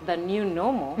deemed the new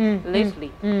normal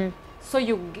lately. So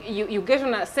you get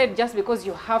on a set just because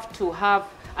you have to have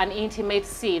an intimate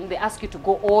scene. They ask you to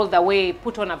go all the way,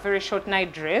 put on a very short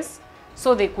night dress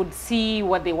so they could see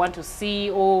what they want to see,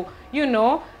 or, you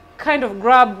know, kind of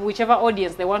grab whichever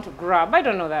audience they want to grab. I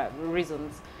don't know the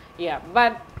reasons. Yeah,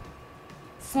 but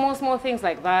small things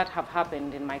like that have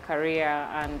happened in my career,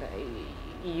 and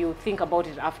you think about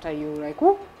it after you like,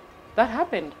 oh, that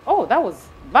happened. Oh, that was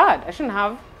bad. I shouldn't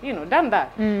have, you know, done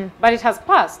that. But it has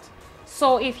passed.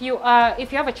 So if you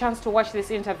have a chance to watch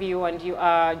this interview and you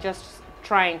are just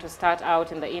trying to start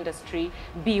out in the industry,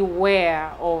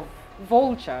 beware of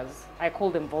vultures. I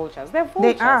call them vultures. They're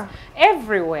vultures. They are.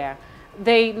 Everywhere.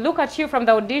 They look at you from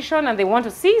the audition and they want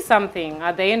to see something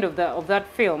at the end of that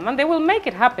film, and they will make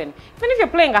it happen. Even if you're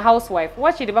playing a housewife,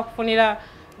 watch it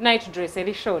night dress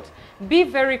really short. Be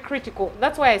very critical.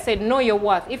 That's why I said know your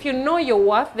worth. If you know your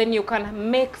worth, then you can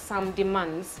make some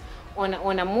demands on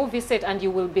a movie set, and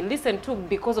you will be listened to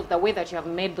because of the way that you have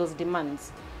made those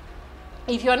demands.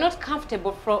 If you are not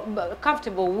comfortable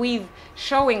with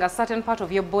showing a certain part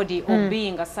of your body or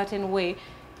being a certain way,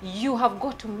 you have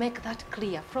got to make that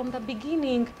clear from the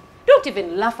beginning. Don't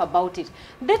even laugh about it.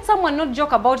 Let someone not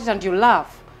joke about it and you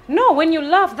laugh. No, when you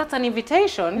laugh, that's an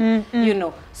invitation, you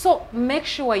know. So make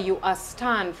sure you are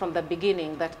stern from the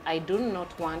beginning that I do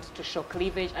not want to show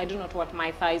cleavage. I do not want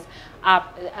my thighs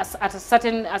up at a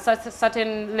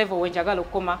certain level when jagalo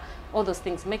koma. All those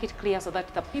things, make it clear so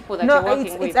that the people that you're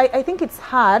working with. I think it's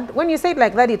hard when you say it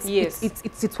like that.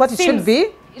 It's what it should be.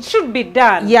 It should be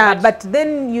done. Yeah, but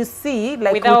then you see,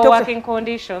 like, with our working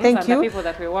conditions and the people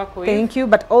that we work with. Thank you,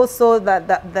 but also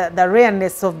the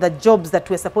rareness of the jobs that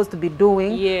we're supposed to be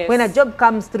doing. Yes. When a job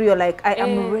comes through, you're like, I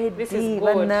am ready. This is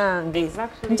good.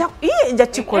 Exactly.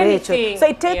 So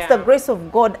it takes the grace of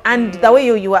God and the way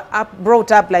you are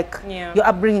brought up, like your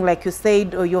upbringing, like you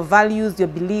said, or your values, your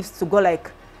beliefs, to go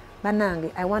like,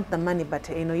 Banange, I want the money, but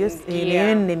you know,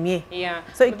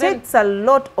 So it takes a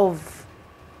lot of,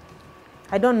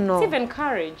 I don't know. It's even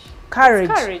courage.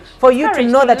 Courage for you to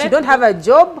know that you don't have a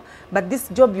job, but this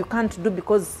job you can't do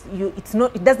because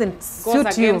it doesn't suit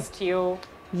goes against you.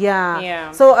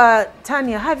 Yeah. So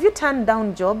Tania, have you turned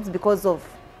down jobs because of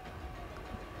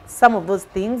some of those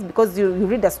things? Because you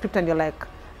read the script and you're like,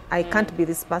 I can't be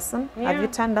this person. Have you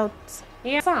turned out?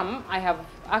 Yeah, some I have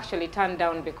actually turned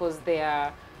down because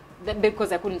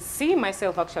because I couldn't see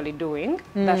myself actually doing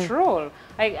that role.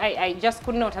 I just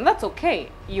could not, and that's okay.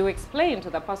 You explain to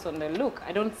the person, that, look,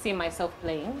 I don't see myself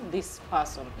playing this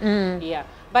person. Yeah,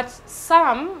 but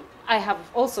some I have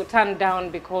also turned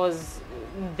down because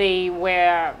they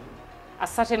were a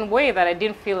certain way that I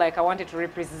didn't feel like I wanted to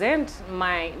represent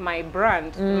my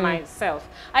brand, myself.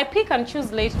 I pick and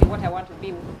choose lately what I want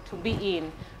to be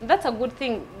in. That's a good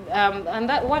thing, and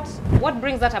that what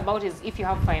brings that about is if you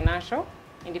have financial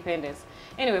independence.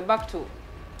 Anyway, back to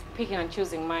picking and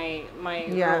choosing my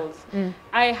roles.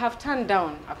 I have turned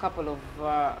down a couple of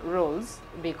roles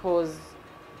because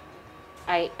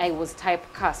I was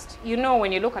typecast. You know,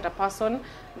 when you look at a person,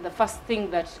 the first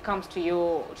thing that comes to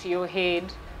your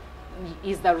head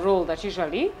is the role that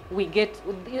usually we get,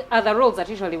 other roles that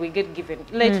usually we get given.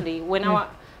 Lately, when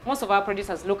most of our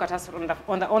producers look at us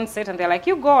on the onset and they're like,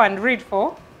 you go and read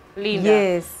for Linda.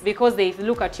 Yes. Because they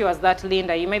look at you as that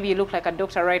Linda. Maybe you look like a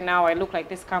doctor right now. I look like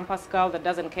this campus girl that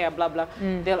doesn't care, blah, blah.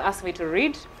 They'll ask me to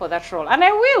read for that role. And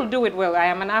I will do it well. I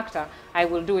am an actor. I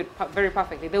will do it very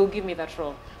perfectly. They will give me that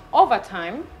role. Over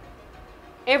time,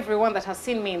 everyone that has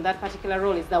seen me in that particular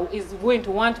role is going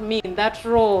to want me in that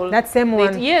role. That same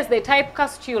one. Yes, they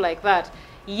typecast you like that.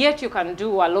 Yet you can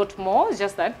do a lot more. It's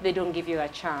just that they don't give you a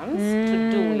chance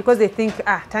to do it. Because they think,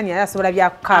 Tania, that's what I've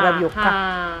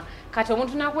kati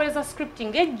omuntu nakuweereza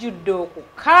scripting ejjudde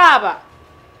okukaba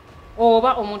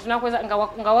oba omuntu nakweza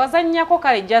nga wazannyako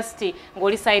kale just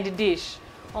ng'oli side dish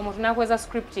omuntu nakweza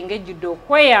scripting ejjudde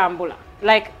okweyambula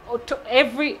like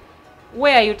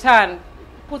everywhere you turn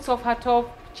puts off her top,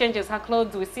 changes her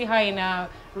clothes, we see her in a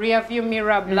rear view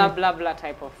mirror, blah blah blah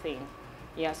type of thing.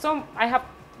 Yeah, so I have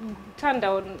turned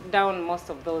down most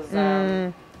of those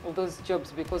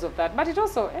jobs because of that, but it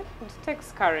also it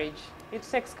takes courage. It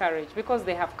takes courage because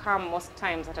they have come most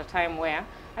times at a time where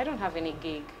I don't have any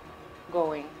gig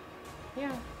going.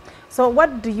 Yeah. So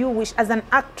what do you wish, as an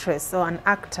actress or an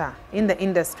actor in the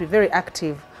industry, very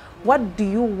active, what do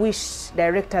you wish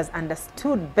directors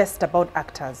understood best about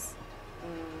actors?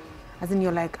 As in,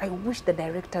 you're like, I wish the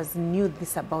directors knew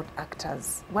this about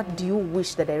actors. What do you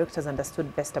wish the directors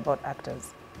understood best about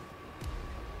actors?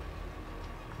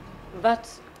 That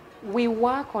we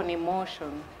work on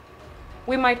emotion.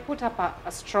 We might put up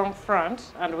a strong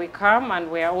front and we come and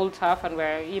we're all tough and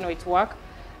we're, you know, it's work.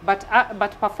 But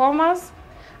performers,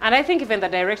 and I think even the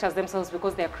directors themselves,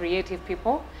 because they're creative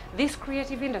people, this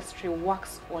creative industry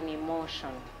works on emotion.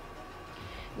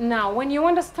 Now, when you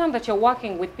understand that you're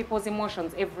working with people's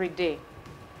emotions every day,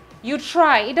 you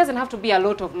try, it doesn't have to be a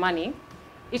lot of money.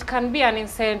 It can be an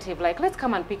incentive, like, let's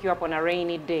come and pick you up on a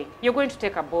rainy day. You're going to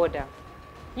take a border.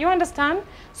 You understand?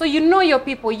 So you know your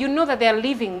people, you know that they're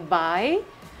living by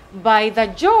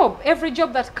the job. Every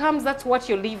job that comes, that's what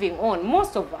you're living on.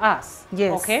 Most of us.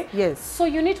 Yes. Okay? Yes. So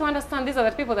you need to understand these are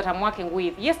the people that I'm working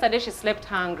with. Yesterday she slept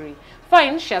hungry.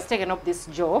 Fine, she has taken up this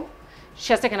job.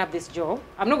 She has taken up this job.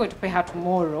 I'm not going to pay her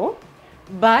tomorrow.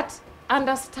 But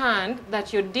understand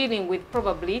that you're dealing with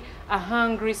probably a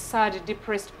hungry, sad,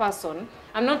 depressed person.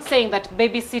 I'm not saying that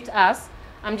babysit us.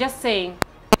 I'm just saying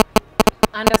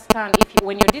understand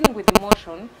when you're dealing with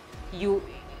emotion,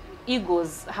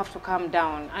 egos have to come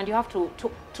down and you have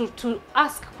to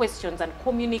ask questions and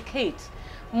communicate.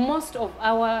 Most of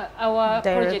our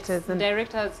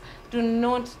directors do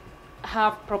not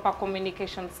have proper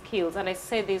communication skills, and I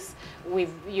say this with,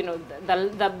 you know,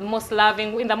 the most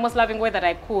loving, in the most loving way that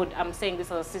I could. I'm saying this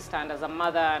as a sister and as a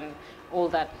mother and all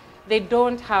that. They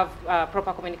don't have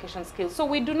proper communication skills. So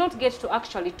we do not get to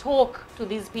actually talk to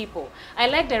these people. I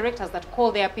like directors that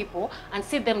call their people and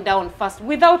sit them down first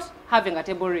without having a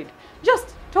table read.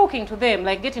 Just talking to them,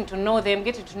 like getting to know them,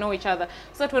 getting to know each other,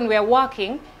 so that when we're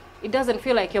working, it doesn't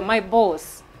feel like you're my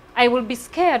boss. I will be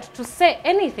scared to say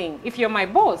anything if you're my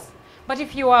boss. But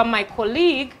if you are my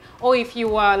colleague, or if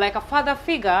you are like a father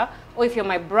figure, or if you're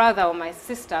my brother or my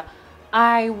sister,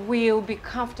 I will be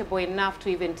comfortable enough to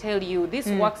even tell you this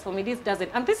works for me, this doesn't.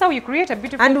 And this is how you create a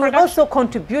beautiful production. And will also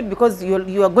contribute because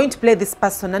you are going to play this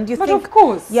person and you think... But of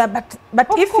course. Yeah, but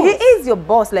if he is your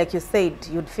boss, like you said,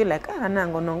 you'd feel like,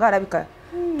 not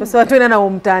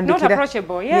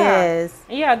approachable, yeah. Yes.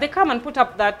 Yeah, they come and put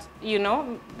up that, you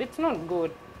know, it's not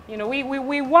good. You know,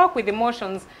 we work with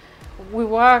emotions. We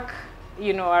work,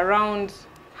 you know, around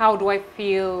how do I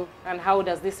feel and how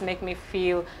does this make me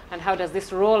feel and how does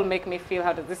this role make me feel,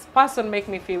 how does this person make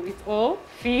me feel. It's all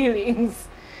feelings.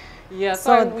 Yeah,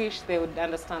 so I wish they would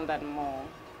understand that more.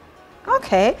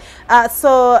 Okay.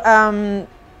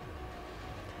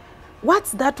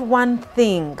 What's that one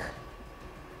thing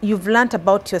you've learned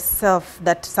about yourself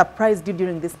that surprised you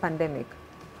during this pandemic?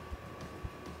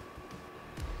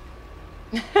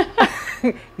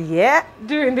 Yeah.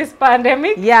 During this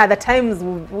pandemic? Yeah, the times,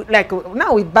 like,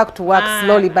 now we're back to work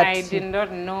slowly, but... I did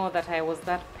not know that I was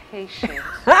that patient.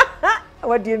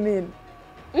 What do you mean?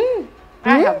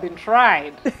 I have been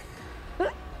tried.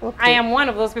 Okay. I am one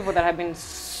of those people that have been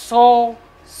so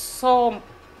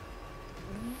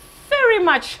very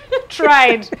much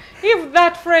tried. If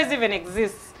that phrase even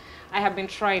exists, I have been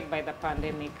tried by the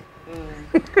pandemic.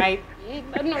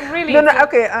 No, really. No,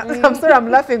 okay, I'm sorry, I'm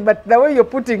laughing, but the way you're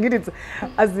putting it, it's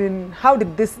as in, how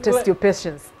did this test your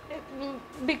patience?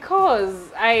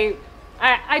 Because I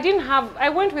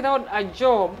went without a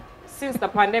job since the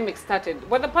pandemic started.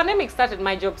 When the pandemic started,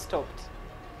 my job stopped.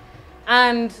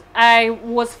 And I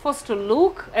was forced to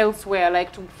look elsewhere,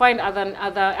 like to find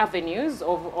other avenues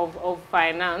of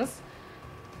finance.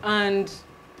 And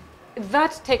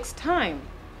that takes time.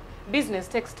 Business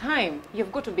takes time.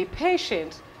 You've got to be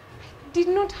patient. I did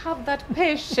not have that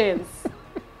patience.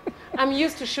 I'm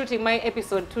used to shooting my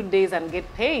episode 2 days and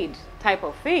get paid type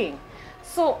of thing.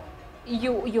 So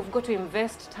you've got to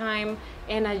invest time,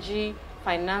 energy,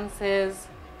 finances,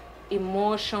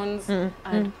 emotions,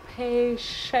 and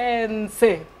patience.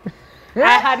 I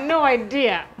had no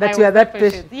idea that you are that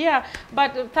patient. Yeah,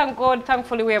 but thank God,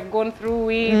 thankfully we have gone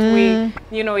through it.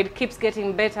 You know, it keeps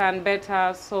getting better and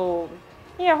better. So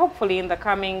yeah, hopefully in the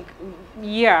coming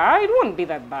year, it won't be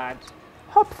that bad.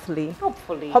 Hopefully.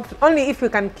 Hopefully. Only if we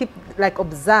can keep, like,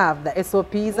 observe the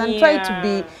SOPs and try to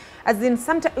be, as in,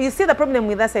 sometimes, you see the problem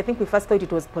with us, I think we first thought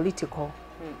it was political.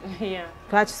 Yeah.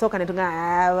 It's our leaders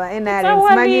that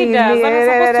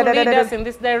are supposed to lead us in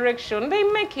this direction. They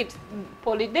make it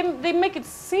they make it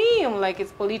seem like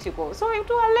it's political. So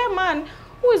to a layman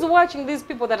who is watching these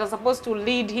people that are supposed to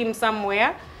lead him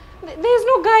somewhere, there's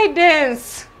no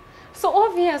guidance. So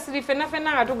obviously,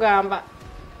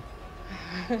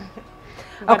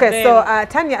 okay, so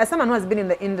Tania, as someone who has been in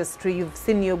the industry, you've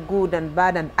seen your good and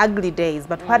bad and ugly days,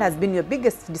 but what has been your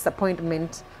biggest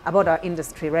disappointment about our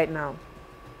industry right now?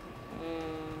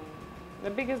 The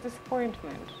biggest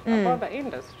disappointment about the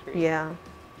industry? Yeah.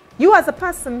 You as a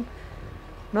person,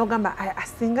 no gamba, I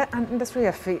think an industry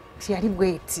of tiari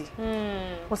bweti.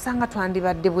 Osanga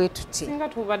twandibadde bwetuti. Singa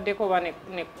tubaddeko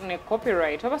ne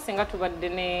copyright, oba singa tubadde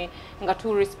ne nga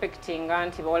tu respecting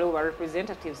anti waliwo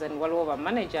representatives and waliwo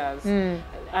managers, and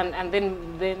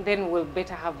then we'll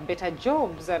better have better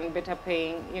jobs and better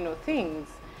paying, you know, things.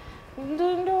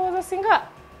 No, singa.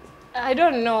 I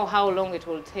don't know how long it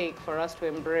will take for us to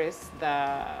embrace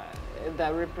the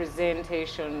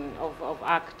representation of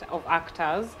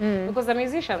actors, because the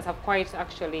musicians have quite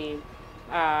actually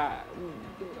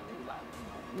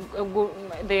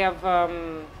they have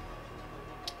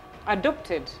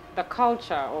adopted the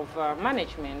culture of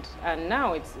management, and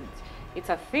now it's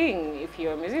a thing. If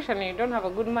you're a musician and you don't have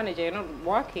a good manager, you're not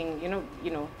working,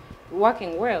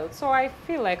 working well. So I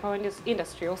feel like our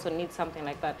industry also needs something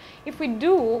like that. If we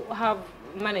do have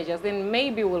managers, then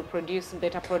maybe we'll produce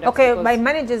better products. Okay, by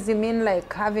managers you mean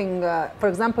like having, for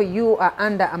example, you are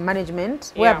under a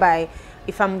management whereby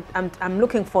if I'm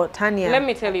looking for Tania. Let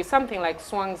me tell you, something like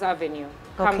Swang's Avenue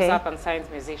comes up and signs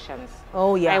musicians.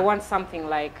 Oh yeah. I want something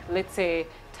like, let's say,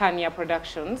 Tania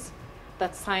Productions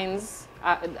that signs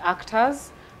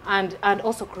actors and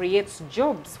also creates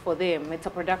jobs for them. It's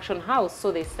a production house,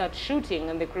 so they start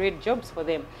shooting and they create jobs for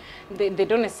them. They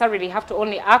don't necessarily have to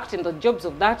only act in the jobs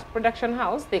of that production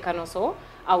house. They can also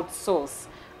outsource.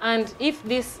 And if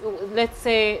this, let's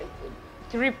say,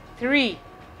 three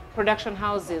production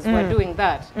houses were doing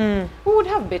that, we would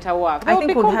have better work. There would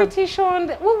be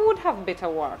competition. We would have better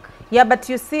work. Yeah, but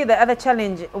you see the other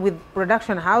challenge with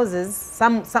production houses,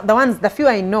 the few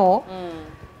I know,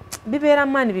 bibera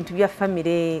mani bintu bya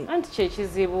family. And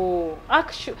chechizibu.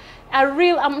 Actually,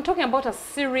 I'm talking about a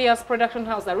serious production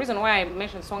house. The reason why I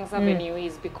mentioned Swang's Avenue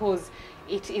is because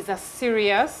it is a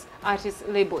serious artist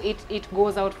label. It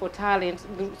goes out for talent,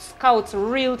 scouts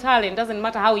real talent. Doesn't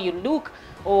matter how you look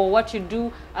or what you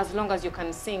do, as long as you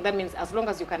can sing. That means as long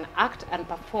as you can act and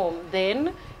perform,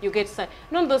 then you get signed.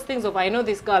 None of those things of, I know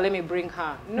this girl, let me bring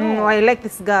her. No. I like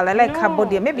this girl, I like her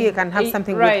body. Maybe you can have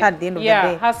something with her at the end of the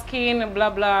day. Yeah, her skin, blah,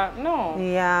 blah. No.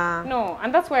 Yeah. No,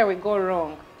 and that's where we go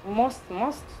wrong. Most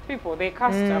people, they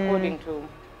cast according to,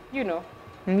 you know.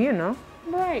 You know.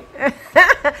 Right.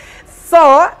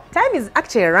 So, time is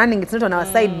actually running. It's not on our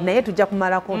side. It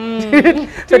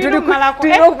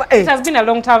has been a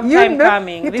long time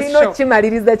coming. This show. So,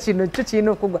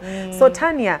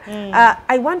 Tania,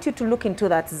 I want you to look into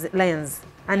that lens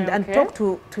and talk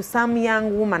to some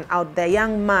young woman out there,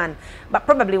 young man, but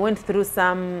probably went through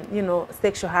some,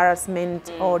 sexual harassment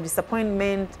or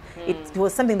disappointment. It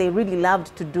was something they really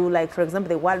loved to do. Like, for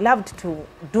example, they loved to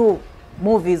do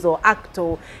movies or act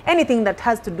or anything that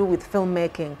has to do with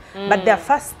filmmaking, but their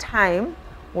first time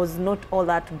was not all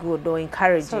that good or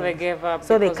encouraging. So they gave up.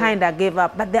 So they kind of gave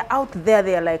up. But they're out there,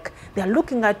 they're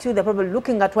looking at you, they're probably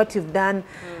looking at what you've done,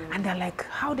 and they're like,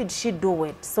 how did she do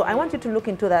it? So I want you to look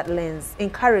into that lens,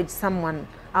 encourage someone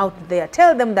out there,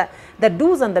 tell them that the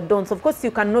do's and the don'ts. Of course,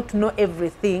 you cannot know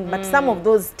everything, but some of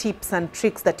those tips and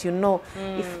tricks that you know,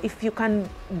 if you can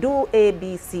do A,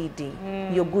 B, C, D,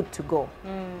 you're good to go.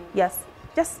 Yes.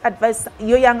 Just advise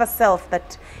your younger self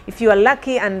that if you are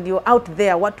lucky and you're out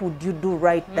there, what would you do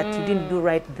right that you didn't do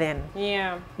right then?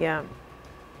 Yeah. Yeah.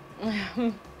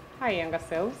 Hi, younger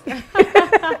selves.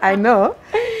 I know.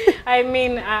 I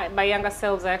mean, by younger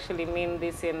selves, I actually mean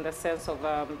this in the sense of,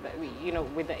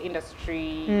 with the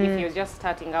industry. If you're just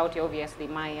starting out, you're obviously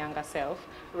my younger self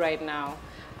right now.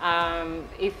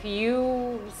 If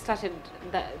you started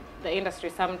the industry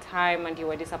sometime and you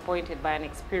were disappointed by an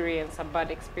experience, a bad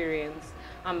experience,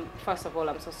 first of all,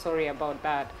 I'm so sorry about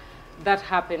that. That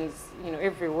happens,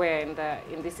 everywhere in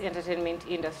this entertainment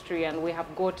industry, and we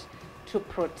have got to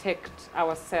protect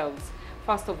ourselves.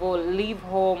 First of all, leave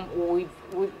home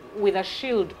with a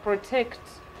shield. Protect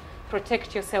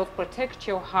yourself, protect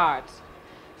your heart,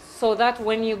 so that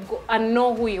when you go and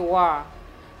know who you are,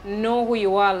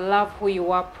 love who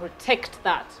you are, protect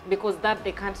that, because that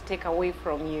they can't take away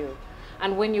from you.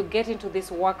 And when you get into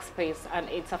this workspace and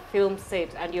it's a film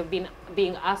set and you're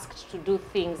being asked to do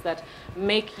things that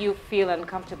make you feel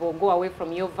uncomfortable, go away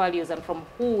from your values and from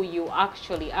who you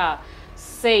actually are,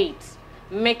 say it,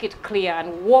 make it clear,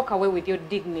 and walk away with your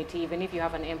dignity, even if you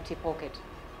have an empty pocket.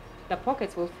 The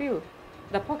pockets will fill.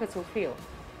 The pockets will fill.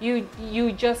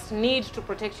 You just need to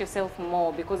protect yourself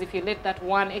more, because if you let that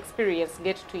one experience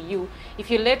get to you, if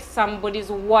you let somebody's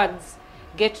words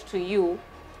get to you,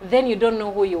 then you don't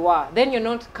know who you are. Then you're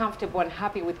not comfortable and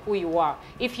happy with who you are.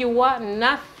 If you are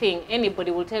nothing, anybody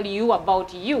will tell you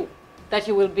about you that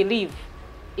you will believe,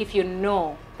 if you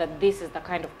know that this is the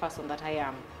kind of person that I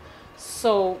am.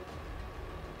 So,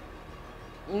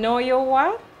 know your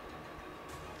worth,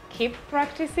 keep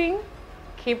practicing,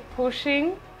 keep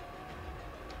pushing,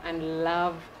 and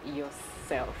love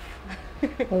yourself.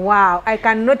 Wow, I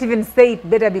cannot even say it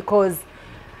better, because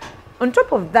on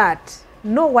top of that,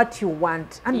 know what you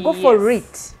want and go for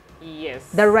it. Yes.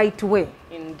 The right way.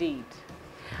 Indeed.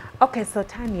 Okay, so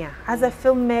Tania, as a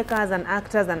filmmaker, as an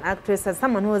actor, as an actress, as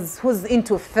someone who's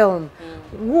into film,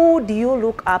 who do you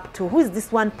look up to? Who is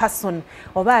this one person?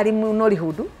 Oba ali mu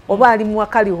Nollywood, oba ali mu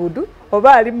Hollywood, oba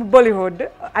ali mu Bollywood.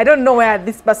 I don't know where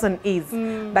this person is,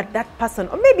 but that person,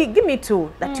 or maybe give me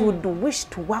two that you would wish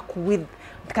to work with.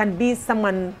 It can be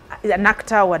someone, an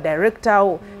actor or a director,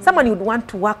 or someone you would want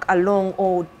to work along,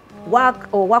 or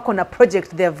work on a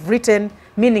project they've written,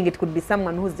 meaning it could be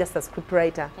someone who's just a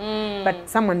scriptwriter, but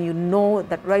someone you know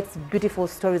that writes beautiful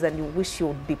stories and you wish you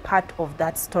would be part of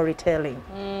that storytelling.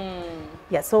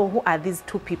 Yeah, so who are these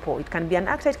two people? It can be an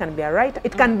actor, it can be a writer,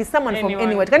 it can be someone from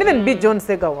anywhere. It can even be John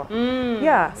Segawa.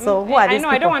 Yeah, so who are these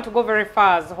people? I don't want to go very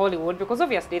far as Hollywood, because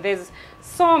obviously there's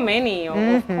so many,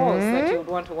 of course, that you would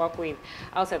want to work with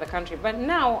outside the country. But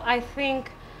now I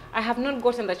think I have not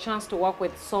gotten the chance to work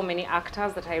with so many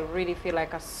actors that I really feel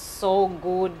like are so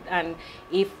good, and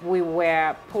if we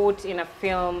were put in a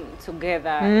film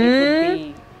together, it would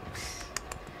be...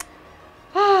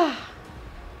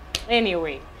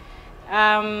 Anyway,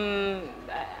 I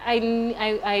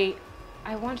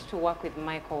want to work with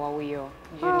Michael Wawuyo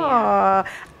Jr.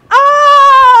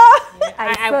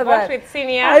 I've worked with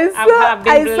Tania. I've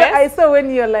been blessed. I saw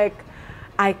when you're like,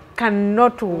 I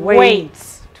cannot wait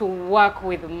to work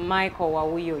with Michael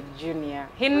Wawuyo Jr.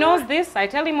 He knows this. I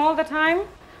tell him all the time.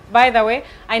 By the way,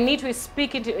 I need to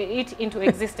speak it into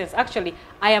existence. Actually,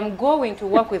 I am going to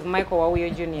work with Michael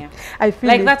Wawuyo Jr. I feel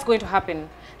like that's going to happen.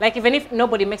 Like, even if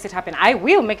nobody makes it happen, I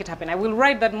will make it happen. I will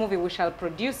write that movie. We shall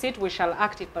produce it. We shall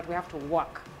act it. But we have to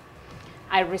work.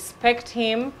 I respect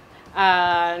him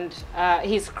and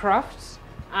his craft,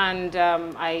 and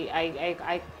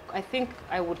I think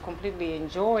I would completely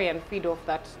enjoy and feed off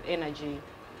that energy.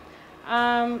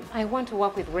 I want to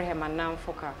work with Rehema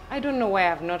Namfuka. I don't know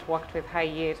why I've not worked with her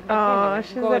yet. But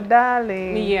she's a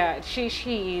darling. Yeah,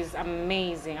 she is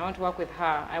amazing. I want to work with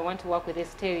her. I want to work with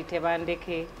Esteri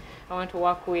Tebandeke. I want to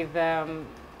work with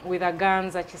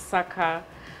Aganza Chisaka.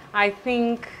 I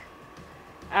think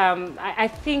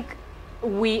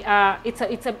we are.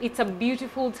 It's a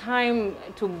beautiful time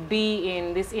to be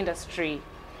in this industry.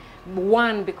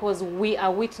 One, because we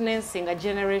are witnessing a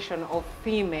generation of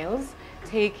females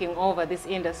taking over this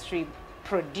industry,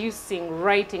 producing,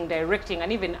 writing, directing,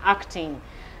 and even acting.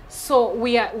 So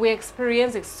we're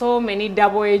experiencing so many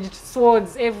double-edged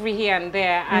swords every here and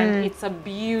there, and it's a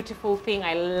beautiful thing.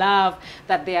 I love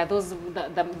that there are those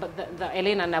the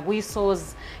Elena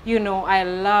Nabuisos. You know, I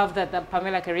love that the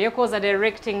Pamela Keriokos are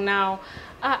directing now.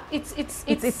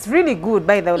 It's really good,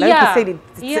 by the way. Like you said,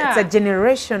 it's a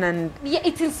generation, and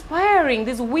it's inspiring.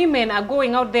 These women are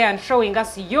going out there and showing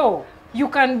us, yo, you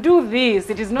can do this.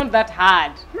 It is not that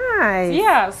hard. Nice.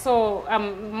 Yeah. So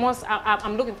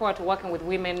I'm looking forward to working with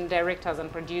women directors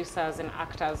and producers and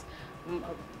actors.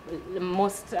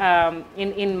 Most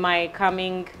in my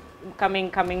coming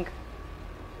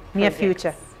near projects.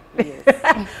 future. Yes.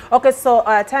 Okay. So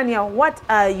Tania, what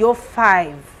are your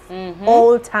 5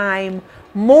 all-time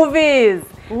movies?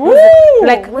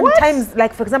 Like times,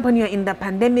 like for example, when you're in the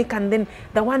pandemic, and then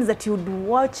the ones that you'd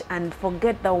watch and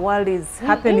forget the world is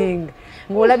happening.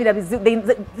 They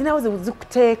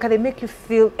make you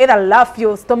feel either laugh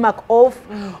your stomach off,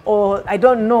 or I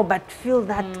don't know, but feel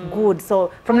that good.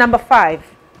 So from number 5.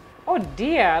 Oh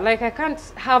dear, like I can't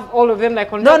have all of them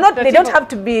like on No, they don't have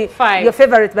to be 5 your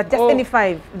favorites, but just any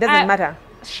 5. It doesn't matter.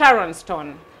 Sharon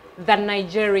Stone. The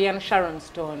Nigerian Sharon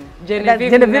Stone.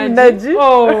 Genevieve Nnaji.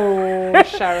 Oh,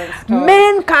 Sharon Stone.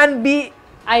 Men can be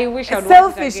I wish I would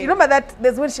selfish. You remember that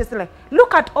there's when she's like,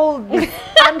 look at all this.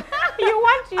 And you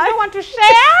don't want to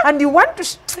share? And you want to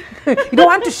you don't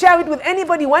want to share it with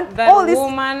anybody. You want that all this.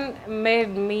 Woman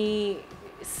made me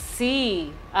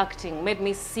see acting, made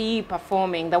me see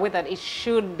performing the way that it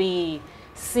should be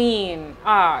seen.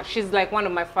 She's like one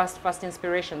of my first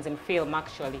inspirations in film,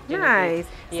 actually. Nice.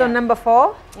 Yeah. So number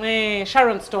 4?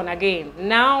 Sharon Stone again.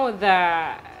 Now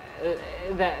the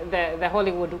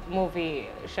Hollywood movie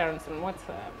Sharon Stone. What's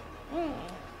her?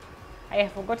 I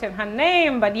have forgotten her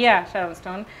name, but yeah, Sharon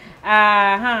Stone.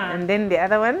 And then the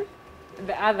other one?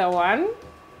 The other one,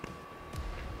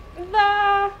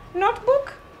 The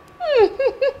Notebook.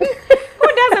 Who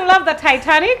doesn't love the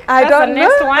Titanic? I That's don't the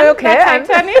next know. one. Okay. The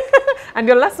Titanic. And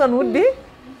your last one would be?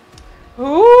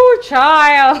 Ooh,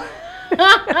 child.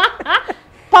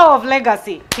 Power of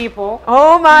Legacy, people.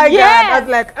 Oh my Yes. God. I was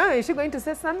like, oh, is she going to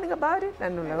say something about it?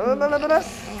 And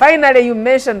finally, you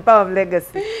mentioned Power of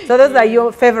Legacy. So those are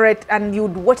your favorite, and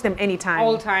you'd watch them anytime.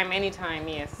 All time, anytime,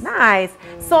 yes. Nice.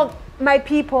 So my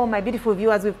people, my beautiful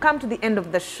viewers, we've come to the end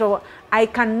of the show. I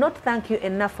cannot thank you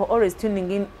enough for always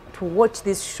tuning in to watch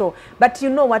this show. But you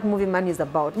know what Movie Man is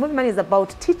about. Movie Man is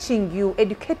about teaching you,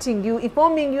 educating you,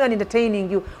 informing you, and entertaining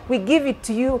you. We give it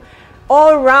to you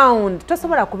all round.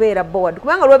 Tosobola kubeera bored.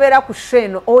 Kubanga olwobeera ku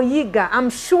sheno oyiga. I'm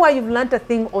sure you've learned a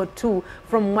thing or two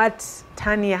from what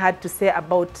Tania had to say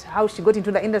about how she got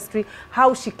into the industry,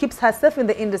 how she keeps herself in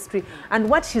the industry, and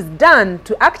what she's done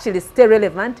to actually stay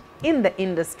relevant in the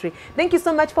industry. Thank you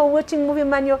so much for watching Movie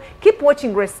Manual. Keep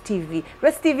watching Rest TV.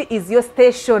 Rest TV is your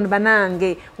station,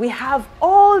 Banange. We have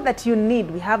all that you need.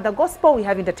 We have the gospel, we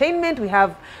have entertainment, we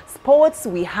have sports,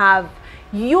 we have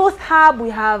Youth Hub, we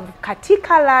have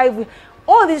Katika Live,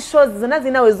 all these shows zonna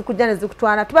zina wezikujja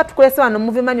nezikutwala tuba tukolesa wano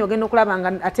Movie Manual ogenda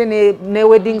okulabanga ate ne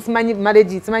weddings manyi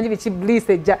marriages manyi bichi bliss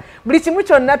ejja buli kimu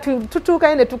kyonna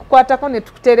tutuuka ne tukukwatako ne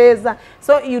tukutereeza.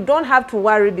 So you don't have to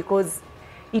worry because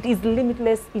it is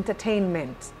limitless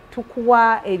entertainment.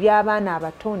 Tukuwa eby'abaana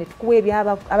abato ne tukuwa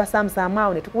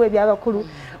eby'abasamusaamu ne tukuwa eby'abakulu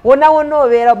wonna wonna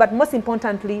obeera, but most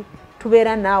importantly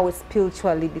tubeera naawe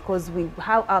spiritually, because we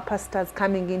have our pastors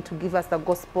coming in to give us the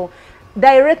gospel,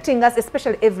 directing us,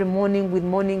 especially every morning with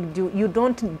morning dew. You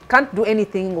can't do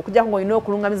anything,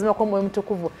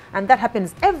 and that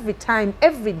happens every time,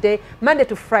 every day, Monday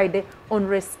to Friday on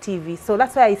Rest TV. So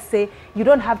that's why I say you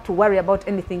don't have to worry about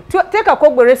anything. Take a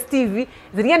call with Rest TV.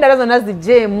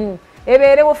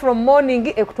 From morning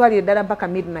mpaka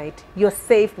midnight. You're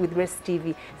safe with Rest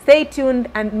TV. Stay tuned,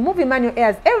 and Movie Manual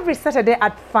airs every Saturday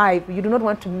at 5. You do not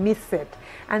want to miss it.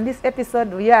 And this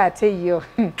episode, I tell you,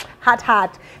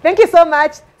 heart. Thank you so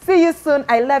much. See you soon.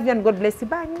 I love you and God bless you.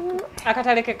 Bye.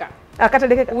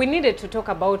 We needed to talk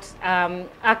about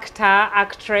actor,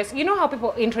 actress. You know how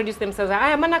people introduce themselves?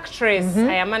 I am an actress.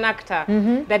 I am an actor.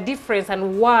 The difference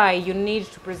and why you need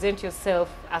to present yourself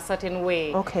a certain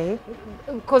way. Okay.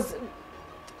 Because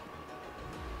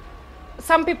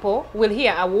some people will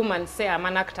hear a woman say I'm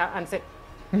an actor and say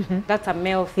that's a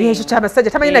male thing. But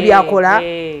we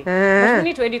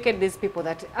need to educate these people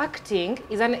that acting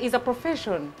is a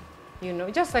profession. You know,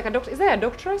 just like a doctor. Is there a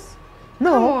doctoress?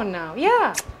 No. Come on now.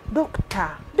 Yeah.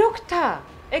 Doctor.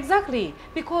 Exactly.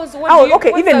 Because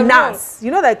even nurse.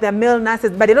 You know, like they're male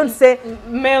nurses, but they don't say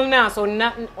male nurse or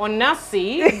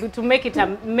nursey to make it a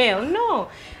male. No.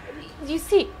 You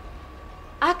see,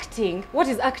 acting, what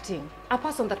is acting? A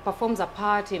person that performs a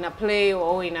part in a play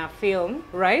or in a film,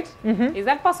 right? Is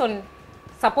that person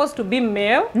supposed to be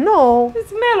male? No.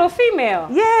 It's male or female?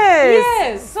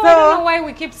 Yes. So I don't know why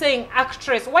we keep saying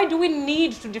actress. Why do we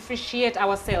need to differentiate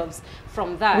ourselves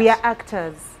from that? We are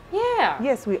actors. Yeah.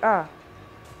 Yes, we are.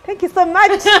 Thank you so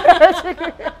much.